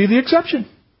 I'm going to be the exception.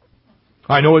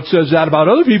 I know it says that about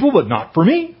other people, but not for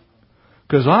me.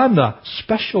 Because I'm the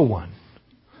special one.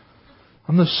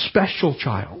 I'm the special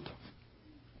child.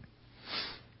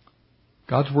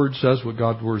 God's Word says what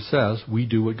God's Word says. We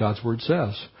do what God's Word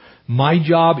says. My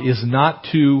job is not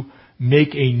to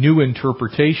make a new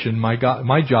interpretation. My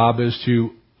job is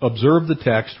to observe the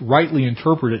text, rightly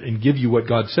interpret it, and give you what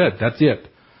God said. That's it.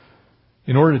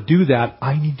 In order to do that,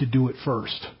 I need to do it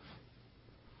first.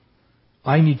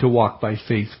 I need to walk by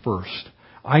faith first.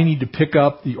 I need to pick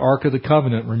up the Ark of the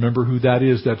Covenant. Remember who that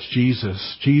is? That's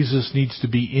Jesus. Jesus needs to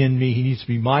be in me. He needs to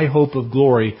be my hope of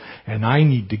glory, and I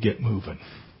need to get moving.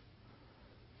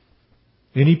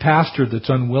 Any pastor that's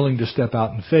unwilling to step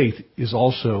out in faith is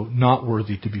also not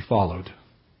worthy to be followed.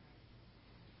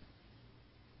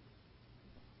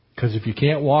 Because if you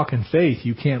can't walk in faith,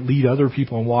 you can't lead other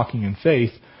people in walking in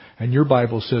faith. And your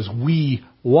Bible says we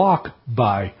walk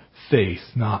by faith,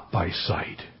 not by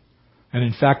sight. And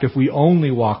in fact, if we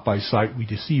only walk by sight, we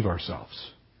deceive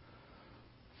ourselves.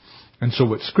 And so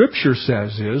what Scripture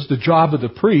says is the job of the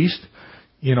priest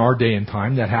in our day and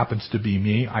time, that happens to be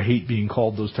me. I hate being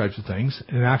called those types of things.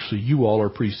 And actually, you all are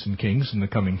priests and kings in the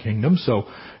coming kingdom. So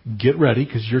get ready,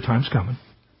 because your time's coming.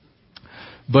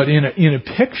 But in a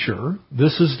picture,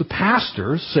 this is the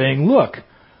pastor saying, look,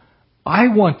 I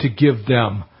want to give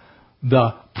them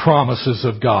the promises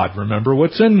of God. Remember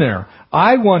what's in there.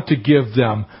 I want to give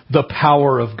them the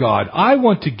power of God. I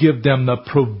want to give them the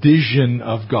provision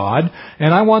of God.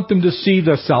 And I want them to see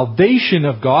the salvation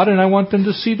of God. And I want them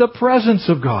to see the presence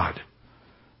of God.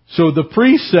 So the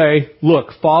priests say, look,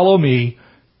 follow me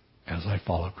as I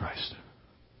follow Christ.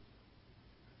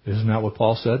 Isn't that what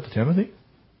Paul said to Timothy?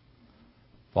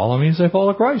 Follow me as I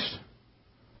follow Christ.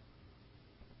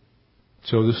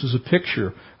 So this is a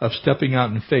picture of stepping out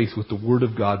in faith with the Word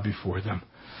of God before them.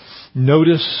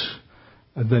 Notice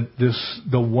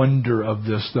the wonder of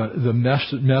this, the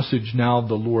message now of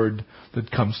the Lord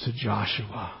that comes to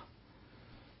Joshua.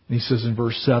 And he says in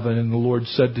verse 7, and the Lord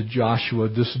said to Joshua,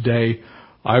 this day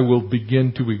I will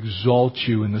begin to exalt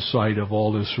you in the sight of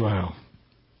all Israel.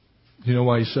 You know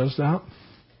why he says that?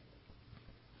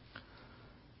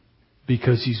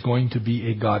 Because he's going to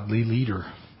be a godly leader.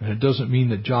 And it doesn't mean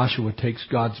that Joshua takes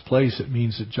God's place. It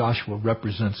means that Joshua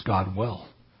represents God well.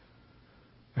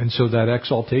 And so that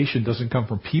exaltation doesn't come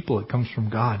from people. It comes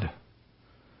from God.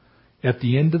 At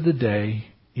the end of the day,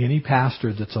 any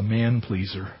pastor that's a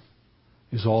man-pleaser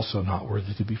is also not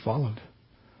worthy to be followed.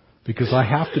 Because I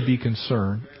have to be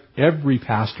concerned, every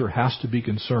pastor has to be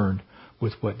concerned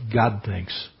with what God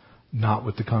thinks, not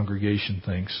what the congregation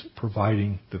thinks,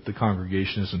 providing that the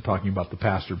congregation isn't talking about the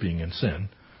pastor being in sin.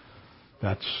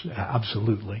 That's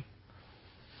absolutely.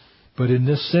 But in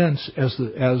this sense,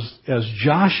 as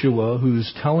Joshua,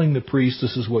 who's telling the priest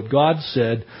this is what God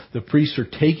said, the priests are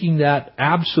taking that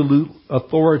absolute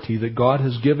authority that God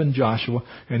has given Joshua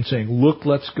and saying, look,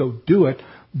 let's go do it.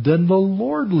 Then the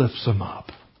Lord lifts them up.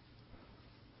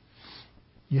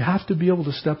 You have to be able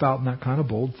to step out in that kind of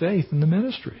bold faith in the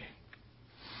ministry.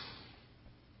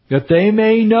 That they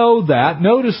may know that,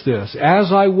 notice this,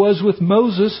 as I was with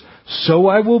Moses, so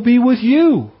I will be with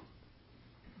you.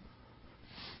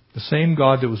 The same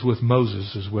God that was with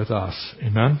Moses is with us.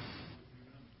 Amen?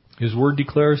 His word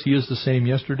declares He is the same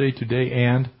yesterday, today,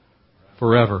 and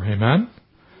forever. Amen?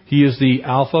 He is the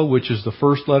Alpha, which is the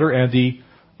first letter, and the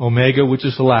Omega, which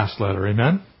is the last letter.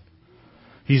 Amen?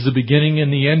 He's the beginning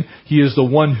and the end. He is the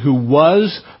one who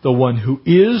was, the one who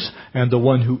is, and the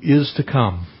one who is to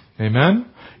come. Amen?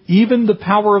 Even the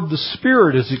power of the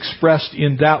Spirit is expressed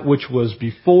in that which was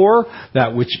before,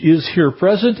 that which is here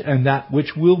present, and that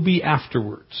which will be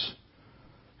afterwards.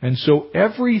 And so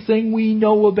everything we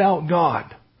know about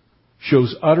God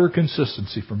shows utter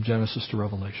consistency from Genesis to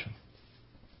Revelation.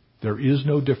 There is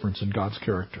no difference in God's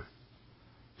character.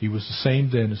 He was the same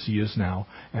then as He is now,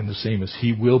 and the same as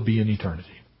He will be in eternity.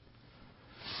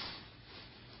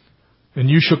 And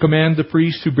you shall command the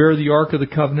priests who bear the ark of the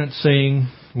covenant, saying,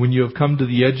 when you have come to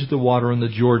the edge of the water in the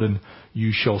Jordan,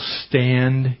 you shall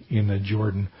stand in the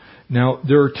Jordan. Now,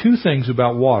 there are two things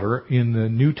about water in the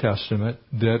New Testament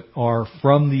that are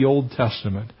from the Old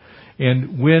Testament.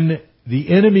 And when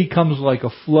the enemy comes like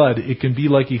a flood, it can be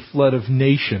like a flood of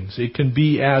nations. It can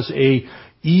be as a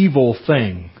evil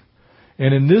thing.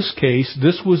 And in this case,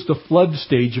 this was the flood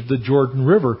stage of the Jordan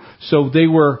River. So they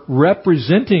were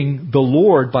representing the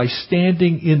Lord by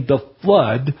standing in the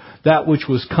flood, that which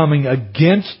was coming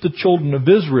against the children of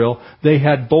Israel. They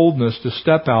had boldness to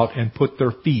step out and put their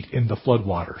feet in the flood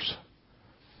waters.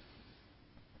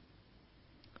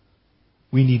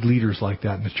 We need leaders like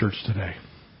that in the church today.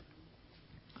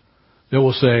 They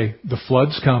will say, the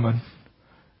flood's coming.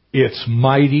 It's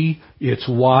mighty. It's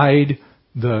wide.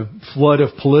 The flood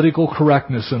of political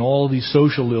correctness and all of these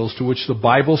social ills to which the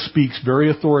Bible speaks very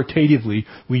authoritatively.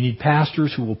 We need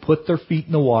pastors who will put their feet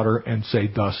in the water and say,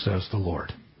 thus says the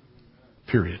Lord.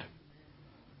 Period.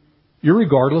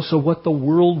 Irregardless of what the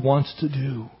world wants to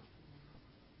do.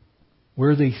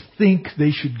 Where they think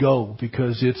they should go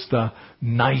because it's the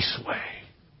nice way.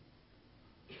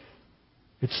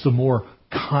 It's the more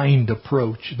kind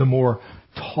approach, the more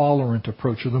tolerant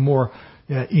approach, or the more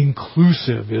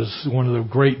inclusive is one of the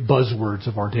great buzzwords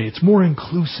of our day. It's more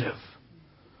inclusive.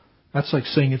 That's like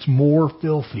saying it's more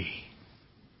filthy.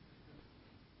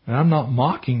 And I'm not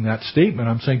mocking that statement.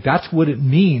 I'm saying that's what it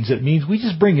means. It means we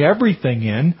just bring everything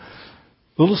in.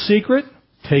 Little secret,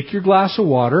 take your glass of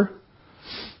water,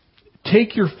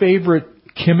 take your favorite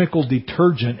chemical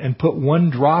detergent and put one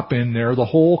drop in there, the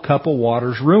whole cup of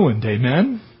water's ruined.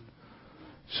 Amen?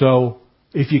 So,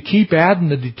 if you keep adding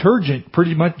the detergent,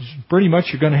 pretty much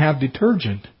you're going to have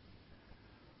detergent.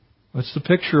 That's the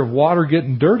picture of water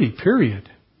getting dirty, period.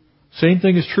 Same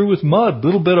thing is true with mud.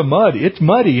 Little bit of mud. It's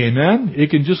muddy, amen? It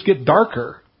can just get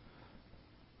darker.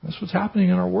 That's what's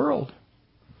happening in our world.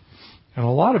 And a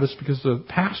lot of it's because the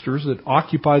pastors that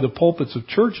occupy the pulpits of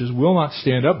churches will not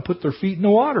stand up and put their feet in the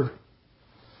water.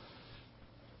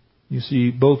 You see,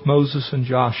 both Moses and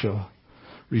Joshua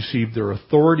received their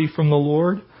authority from the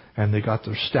Lord, and they got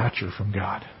their stature from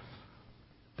God.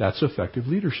 That's effective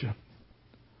leadership.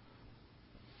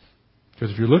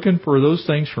 Because if you're looking for those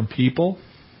things from people,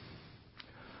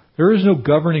 there is no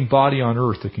governing body on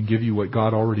earth that can give you what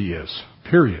God already is.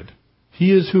 Period.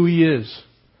 He is who He is.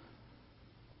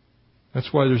 That's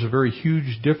why there's a very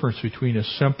huge difference between a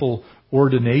simple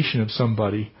ordination of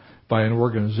somebody by an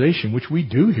organization, which we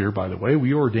do here, by the way.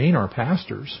 We ordain our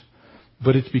pastors.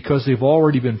 But it's because they've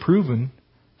already been proven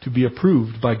to be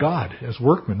approved by God as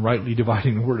workmen, rightly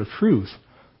dividing the word of truth.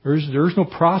 There's no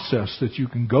process that you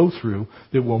can go through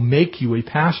that will make you a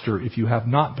pastor if you have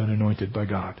not been anointed by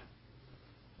God.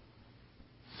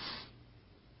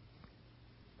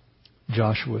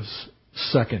 Joshua's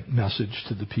second message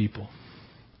to the people.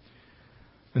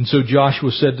 And so Joshua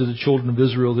said to the children of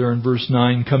Israel there in verse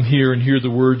 9, come here and hear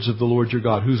the words of the Lord your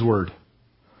God. Whose word?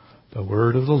 The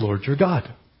word of the Lord your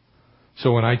God.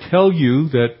 So when I tell you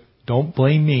that don't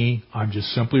blame me, I'm just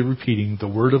simply repeating the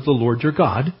word of the Lord your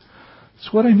God.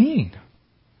 That's what I mean.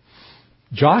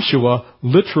 Joshua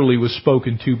literally was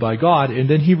spoken to by God, and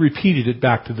then he repeated it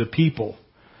back to the people.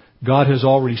 God has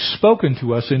already spoken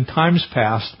to us in times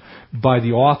past by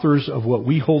the authors of what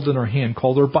we hold in our hand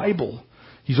called our Bible.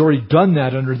 He's already done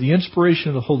that under the inspiration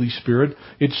of the Holy Spirit.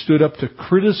 It stood up to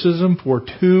criticism for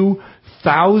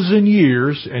 1,000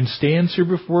 years and stands here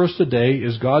before us today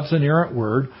is God's inerrant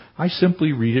word, I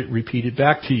simply read it, repeat it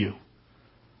back to you.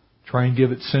 Try and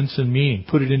give it sense and meaning.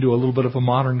 Put it into a little bit of a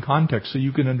modern context so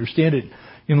you can understand it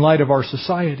in light of our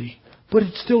society. But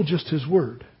it's still just His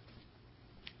word.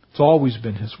 It's always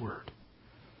been His word.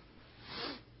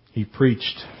 He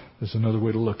preached is another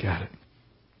way to look at it.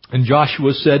 And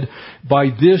Joshua said, by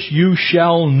this you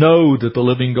shall know that the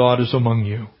living God is among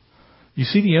you. You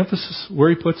see the emphasis where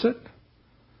he puts it?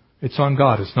 It's on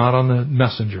God. It's not on the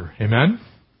messenger. Amen?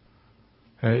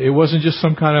 It wasn't just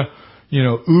some kind of,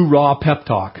 ooh-rah pep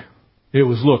talk. It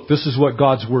was, look, this is what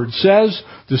God's word says.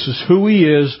 This is who He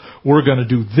is. We're going to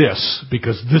do this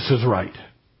because this is right.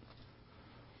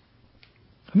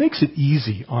 It makes it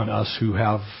easy on us who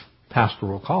have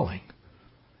pastoral calling.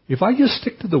 If I just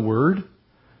stick to the word,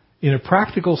 in a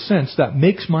practical sense, that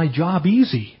makes my job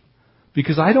easy.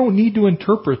 Because I don't need to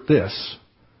interpret this.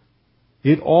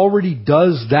 It already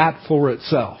does that for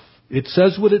itself. It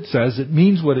says what it says. It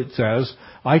means what it says.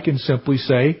 I can simply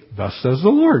say, thus says the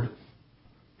Lord.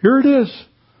 Here it is.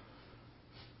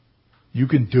 You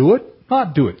can do it,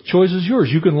 not do it. The choice is yours.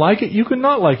 You can like it, you can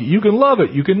not like it. You can love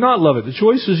it, you can not love it. The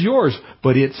choice is yours.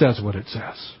 But it says what it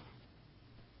says.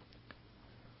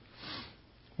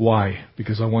 Why?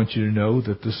 Because I want you to know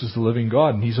that this is the living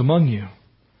God and He's among you.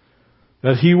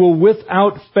 That He will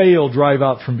without fail drive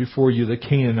out from before you the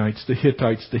Canaanites, the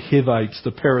Hittites, the Hivites,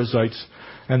 the Perizzites,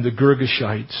 and the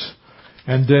Girgashites.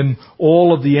 And then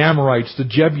all of the Amorites, the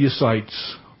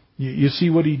Jebusites. You see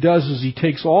what He does is He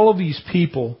takes all of these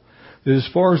people that as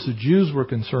far as the Jews were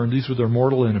concerned, these were their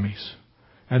mortal enemies.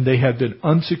 And they had been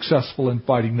unsuccessful in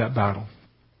fighting that battle.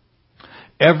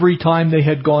 Every time they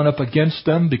had gone up against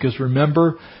them, because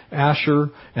remember,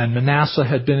 Asher and Manasseh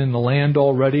had been in the land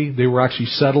already. They were actually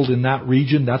settled in that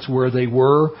region. That's where they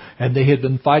were. And they had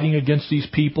been fighting against these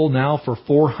people now for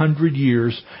 400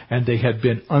 years, and they had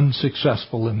been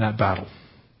unsuccessful in that battle.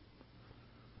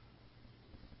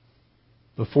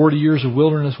 The 40 years of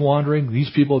wilderness wandering,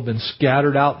 these people had been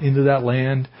scattered out into that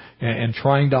land and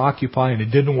trying to occupy, and it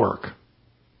didn't work.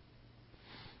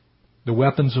 The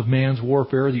weapons of man's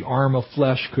warfare, the arm of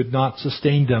flesh, could not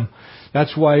sustain them.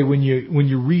 That's why when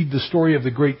you read the story of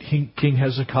the great King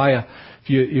Hezekiah,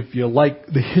 if you like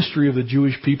the history of the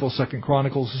Jewish people, 2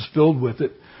 Chronicles is filled with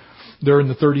it. There in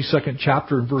the 32nd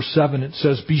chapter in verse 7 it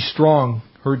says, be strong.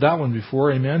 Heard that one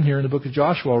before, amen, here in the book of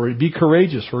Joshua already. Be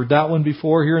courageous. Heard that one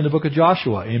before here in the book of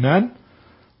Joshua, amen.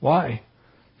 Why?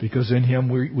 Because in Him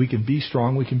we can be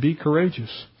strong, we can be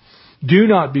courageous. Do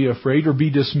not be afraid or be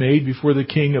dismayed before the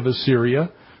king of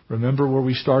Assyria. Remember where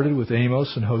we started with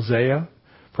Amos and Hosea,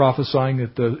 prophesying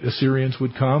that the Assyrians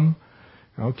would come.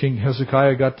 King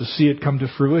Hezekiah got to see it come to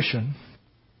fruition.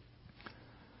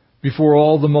 Before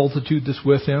all the multitude that's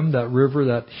with him, that river,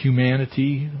 that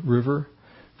humanity river,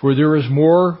 for there is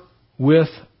more with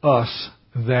us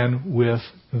than with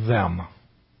them.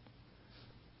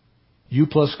 You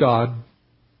plus God,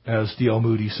 as D.L.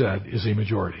 Moody said, is a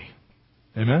majority.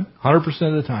 Amen? 100%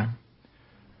 of the time.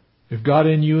 If God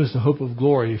in you is the hope of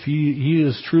glory, if He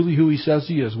is truly who He says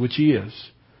He is, which He is,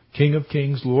 King of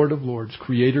kings, Lord of lords,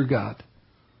 Creator God,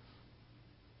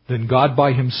 then God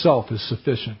by Himself is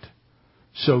sufficient.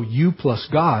 So you plus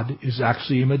God is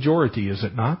actually a majority, is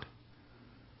it not?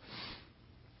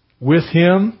 With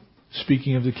Him,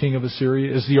 speaking of the king of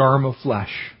Assyria, is the arm of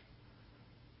flesh.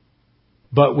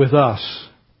 But with us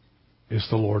is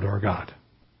the Lord our God.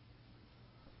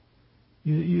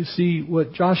 You see,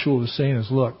 what Joshua was saying is,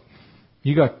 look,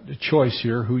 you got a choice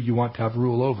here who you want to have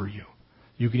rule over you.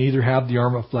 You can either have the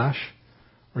arm of flesh,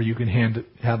 or you can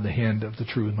have the hand of the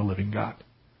true and the living God.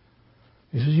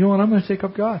 He says, you know what, I'm going to take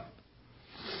up God.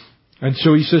 And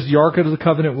so he says, the Ark of the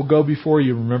Covenant will go before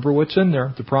you. Remember what's in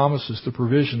there, the promises, the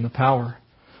provision, the power.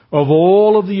 Of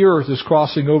all of the earth is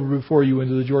crossing over before you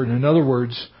into the Jordan. In other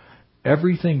words,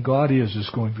 everything God is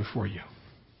going before you.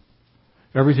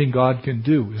 Everything God can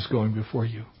do is going before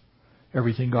you.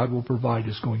 Everything God will provide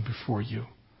is going before you.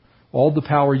 All the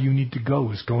power you need to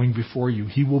go is going before you.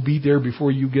 He will be there before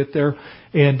you get there.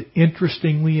 And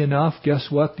interestingly enough, guess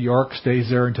what? The ark stays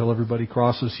there until everybody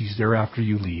crosses. He's there after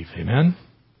you leave. Amen?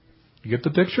 You get the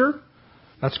picture?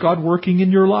 That's God working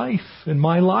in your life, in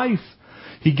my life.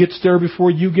 He gets there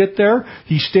before you get there.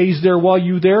 He stays there while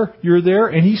you're there.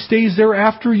 And He stays there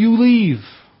after you leave.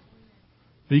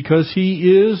 Because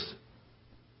He is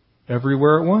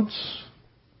everywhere at once.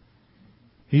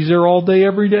 He's there all day,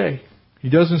 every day. He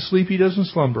doesn't sleep, He doesn't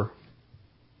slumber.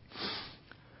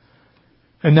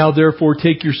 And now therefore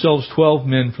take yourselves 12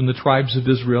 men from the tribes of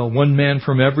Israel, one man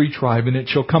from every tribe, and it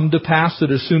shall come to pass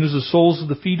that as soon as the soles of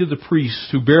the feet of the priests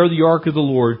who bear the ark of the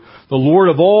Lord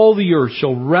of all the earth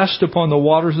shall rest upon the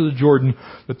waters of the Jordan,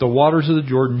 that the waters of the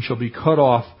Jordan shall be cut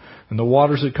off, and the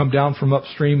waters that come down from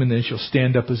upstream, and they shall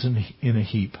stand up as in a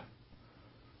heap.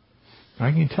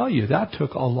 I can tell you, that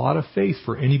took a lot of faith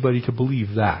for anybody to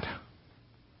believe that.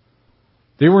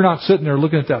 They were not sitting there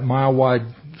looking at that mile-wide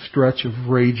stretch of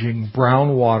raging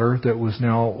brown water that was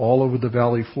now all over the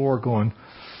valley floor going,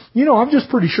 I'm just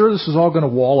pretty sure this is all going to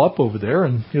wall up over there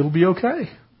and it'll be okay.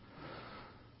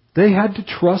 They had to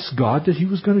trust God that He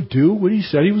was going to do what He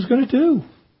said He was going to do.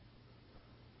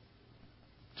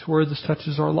 It's where this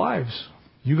touches our lives.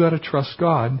 You got to trust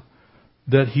God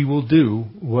that He will do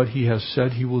what He has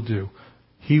said He will do.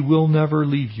 He will never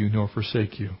leave you nor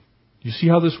forsake you. You see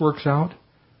how this works out?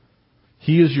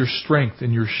 He is your strength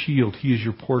and your shield. He is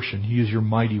your portion. He is your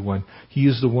mighty one. He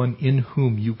is the one in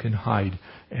whom you can hide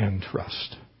and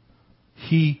trust.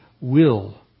 He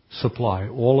will supply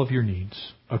all of your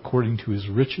needs according to His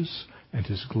riches and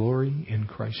His glory in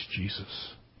Christ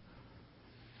Jesus.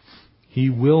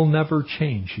 He will never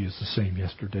change. He is the same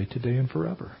yesterday, today, and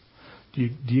forever. Do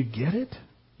you get it?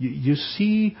 You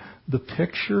see the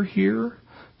picture here?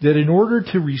 That in order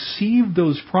to receive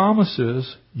those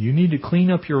promises, you need to clean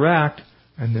up your act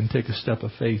and then take a step of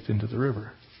faith into the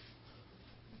river.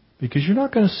 Because you're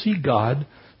not going to see God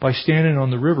by standing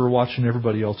on the river watching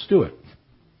everybody else do it.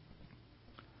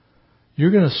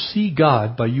 You're going to see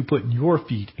God by you putting your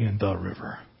feet in the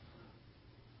river.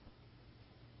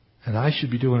 And I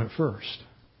should be doing it first.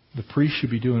 The priest should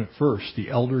be doing it first. The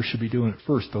elders should be doing it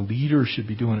first. The leaders should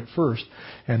be doing it first.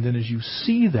 And then as you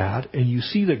see that, and you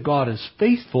see that God is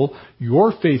faithful,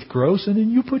 your faith grows, and then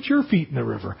you put your feet in the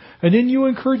river. And then you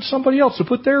encourage somebody else to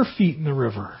put their feet in the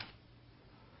river.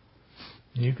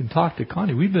 And you can talk to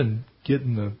Connie. We've been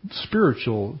getting the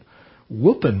spiritual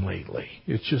whooping lately.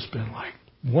 It's just been like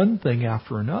one thing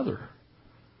after another.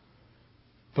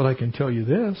 But I can tell you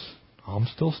this, I'm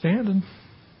still standing.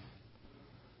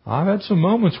 I've had some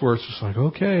moments where it's just like,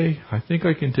 okay, I think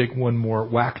I can take one more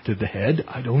whack to the head.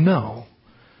 I don't know.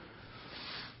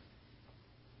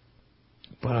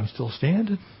 But I'm still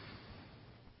standing.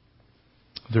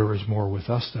 There is more with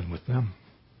us than with them.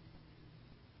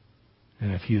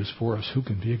 And if He is for us, who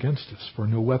can be against us? For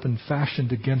no weapon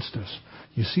fashioned against us.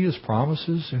 You see His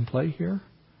promises in play here?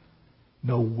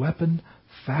 No weapon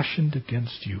fashioned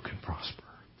against you can prosper.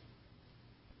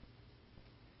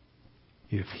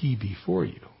 If He be for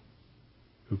you,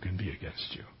 who can be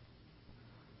against you?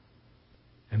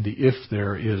 And the if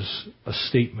there is a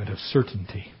statement of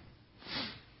certainty.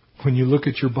 When you look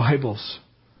at your Bibles,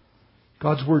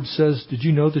 God's Word says, did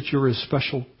you know that you're His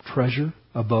special treasure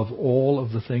above all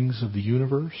of the things of the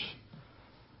universe?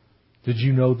 Did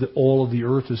you know that all of the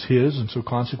earth is His, and so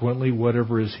consequently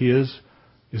whatever is His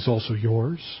is also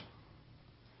yours?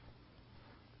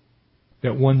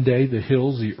 That one day the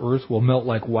hills, the earth will melt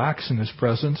like wax in His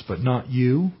presence, but not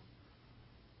you.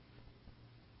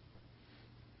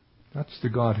 That's the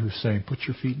God who's saying, put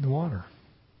your feet in the water.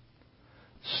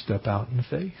 Step out in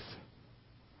faith.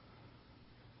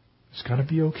 It's going to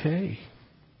be okay.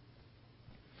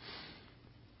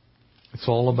 It's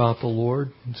all about the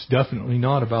Lord. It's definitely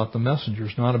not about the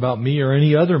messengers, not about me or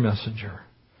any other messenger.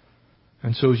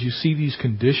 And so as you see these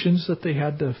conditions that they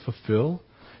had to fulfill,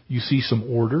 you see some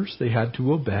orders they had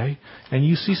to obey, and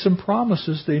you see some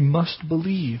promises they must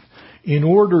believe in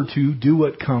order to do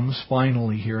what comes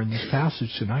finally here in this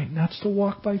passage tonight, and that's to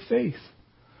walk by faith.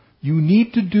 You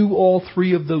need to do all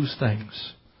three of those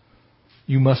things.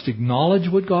 You must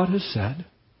acknowledge what God has said.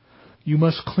 You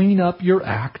must clean up your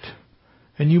act.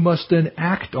 And you must then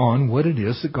act on what it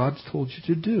is that God's told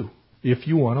you to do if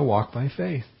you want to walk by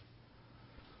faith.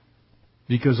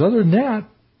 Because other than that,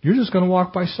 you're just going to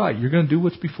walk by sight. You're going to do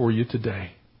what's before you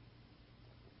today.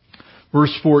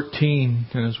 Verse 14,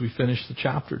 and as we finish the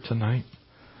chapter tonight.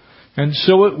 And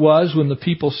so it was when the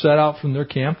people set out from their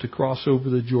camp to cross over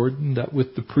the Jordan, that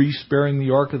with the priests bearing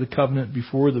the ark of the covenant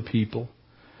before the people,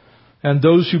 and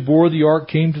those who bore the ark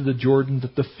came to the Jordan,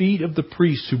 that the feet of the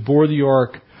priests who bore the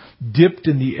ark dipped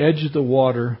in the edge of the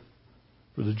water,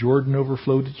 for the Jordan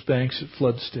overflowed its banks at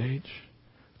flood stage,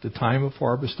 at the time of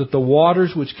harvest, that the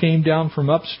waters which came down from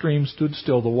upstream stood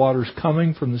still, the waters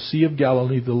coming from the Sea of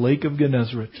Galilee, the lake of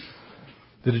Gennesaret,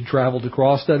 that had traveled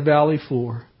across that valley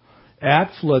floor,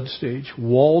 at flood stage,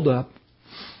 walled up.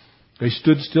 They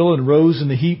stood still and rose in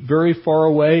the heap very far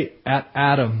away at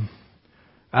Adam.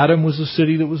 Adam was the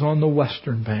city that was on the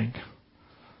western bank.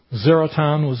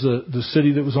 Zaratan was the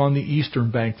city that was on the eastern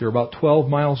bank. They're about 12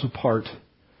 miles apart.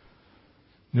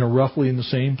 They're roughly in the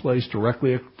same place,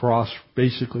 directly across,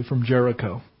 basically, from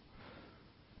Jericho.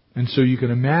 And so you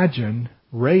can imagine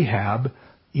Rahab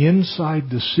inside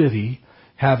the city,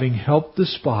 having helped the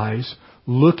spies,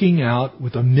 looking out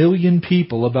with 1 million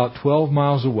people about 12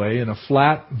 miles away in a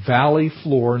flat valley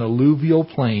floor, an alluvial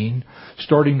plain,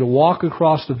 starting to walk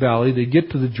across the valley. They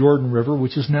get to the Jordan River,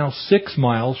 which is now 6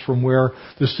 miles from where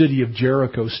the city of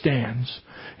Jericho stands.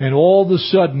 And all of a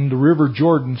sudden, the River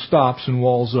Jordan stops and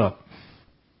walls up.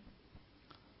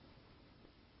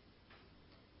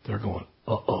 They're going,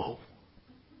 uh-oh.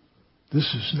 This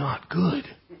is not good.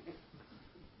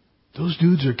 Those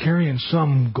dudes are carrying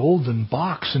some golden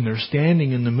box and they're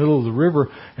standing in the middle of the river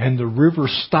and the river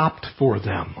stopped for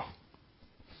them.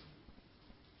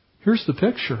 Here's the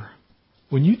picture.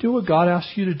 When you do what God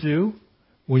asks you to do,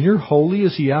 when you're holy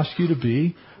as He asks you to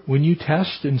be, when you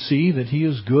test and see that He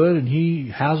is good and He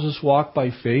has us walk by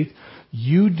faith,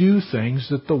 you do things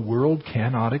that the world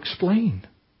cannot explain.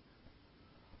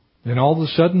 Then all of a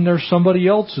sudden there's somebody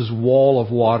else's wall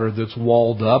of water that's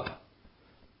walled up.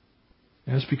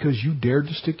 And it's because you dared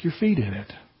to stick your feet in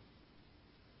it.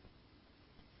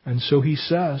 And so He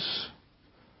says,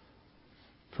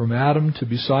 from Adam to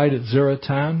beside at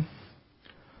Zaratan,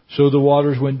 so the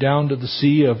waters went down to the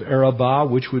sea of Arabah,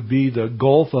 which would be the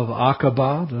Gulf of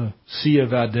Aqaba, the Sea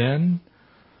of Aden,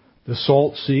 the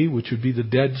Salt Sea, which would be the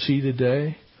Dead Sea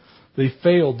today. They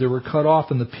failed. They were cut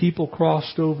off, and the people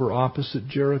crossed over opposite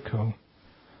Jericho.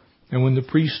 And when the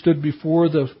priest stood before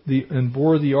and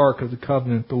bore the ark of the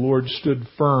covenant, the Lord stood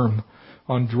firm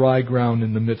on dry ground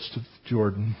in the midst of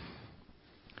Jordan.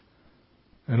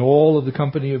 And all of the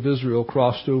company of Israel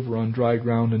crossed over on dry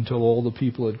ground until all the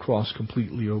people had crossed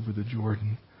completely over the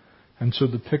Jordan. And so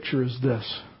the picture is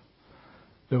this,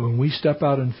 that when we step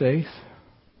out in faith,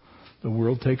 the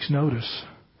world takes notice.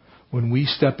 When we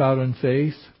step out in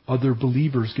faith, other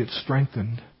believers get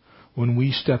strengthened. When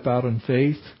we step out in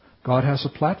faith, God has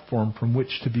a platform from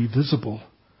which to be visible.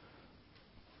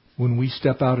 When we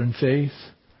step out in faith,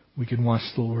 we can watch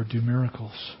the Lord do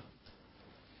miracles.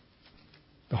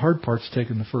 The hard part's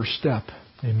taking the first step.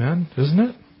 Amen? Isn't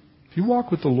it? If you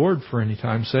walk with the Lord for any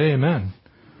time, say amen.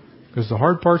 Because the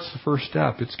hard part's the first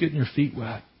step. It's getting your feet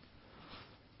wet.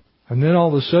 And then all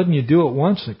of a sudden you do it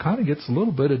once and it kind of gets a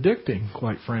little bit addicting,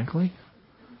 quite frankly.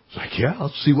 It's like, yeah,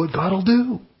 let's see what God will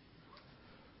do.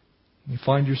 You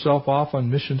find yourself off on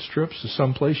mission trips to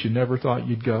some place you never thought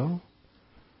you'd go.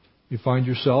 You find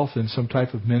yourself in some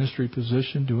type of ministry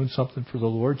position doing something for the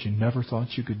Lord you never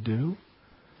thought you could do.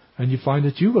 And you find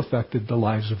that you've affected the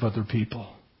lives of other people.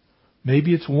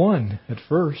 Maybe it's 1 at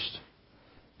first.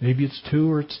 Maybe it's 2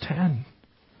 or it's 10.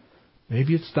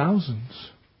 Maybe it's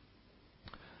thousands.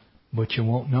 But you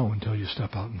won't know until you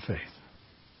step out in faith.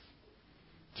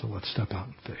 So let's step out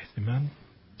in faith. Amen?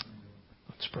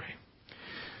 Let's pray.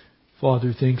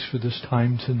 Father, thanks for this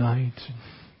time tonight.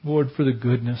 Lord, for the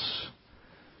goodness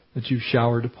that you've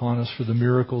showered upon us, for the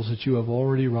miracles that you have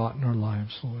already wrought in our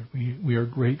lives, Lord. We are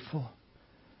grateful.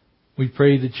 We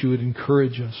pray that you would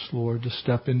encourage us, Lord, to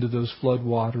step into those flood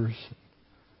waters.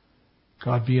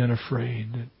 God, be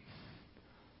unafraid that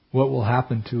what will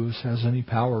happen to us has any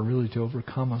power really to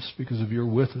overcome us because of you're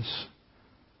with us.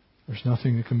 There's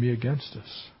nothing that can be against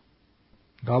us.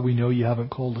 God, we know you haven't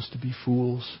called us to be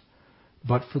fools,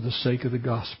 but for the sake of the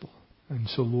gospel. And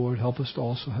so, Lord, help us to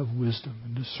also have wisdom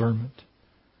and discernment,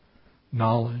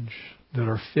 knowledge, that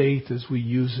our faith as we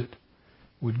use it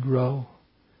would grow.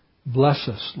 Bless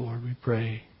us, Lord, we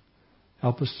pray.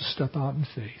 Help us to step out in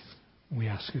faith. We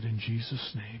ask it in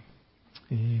Jesus' name.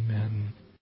 Amen.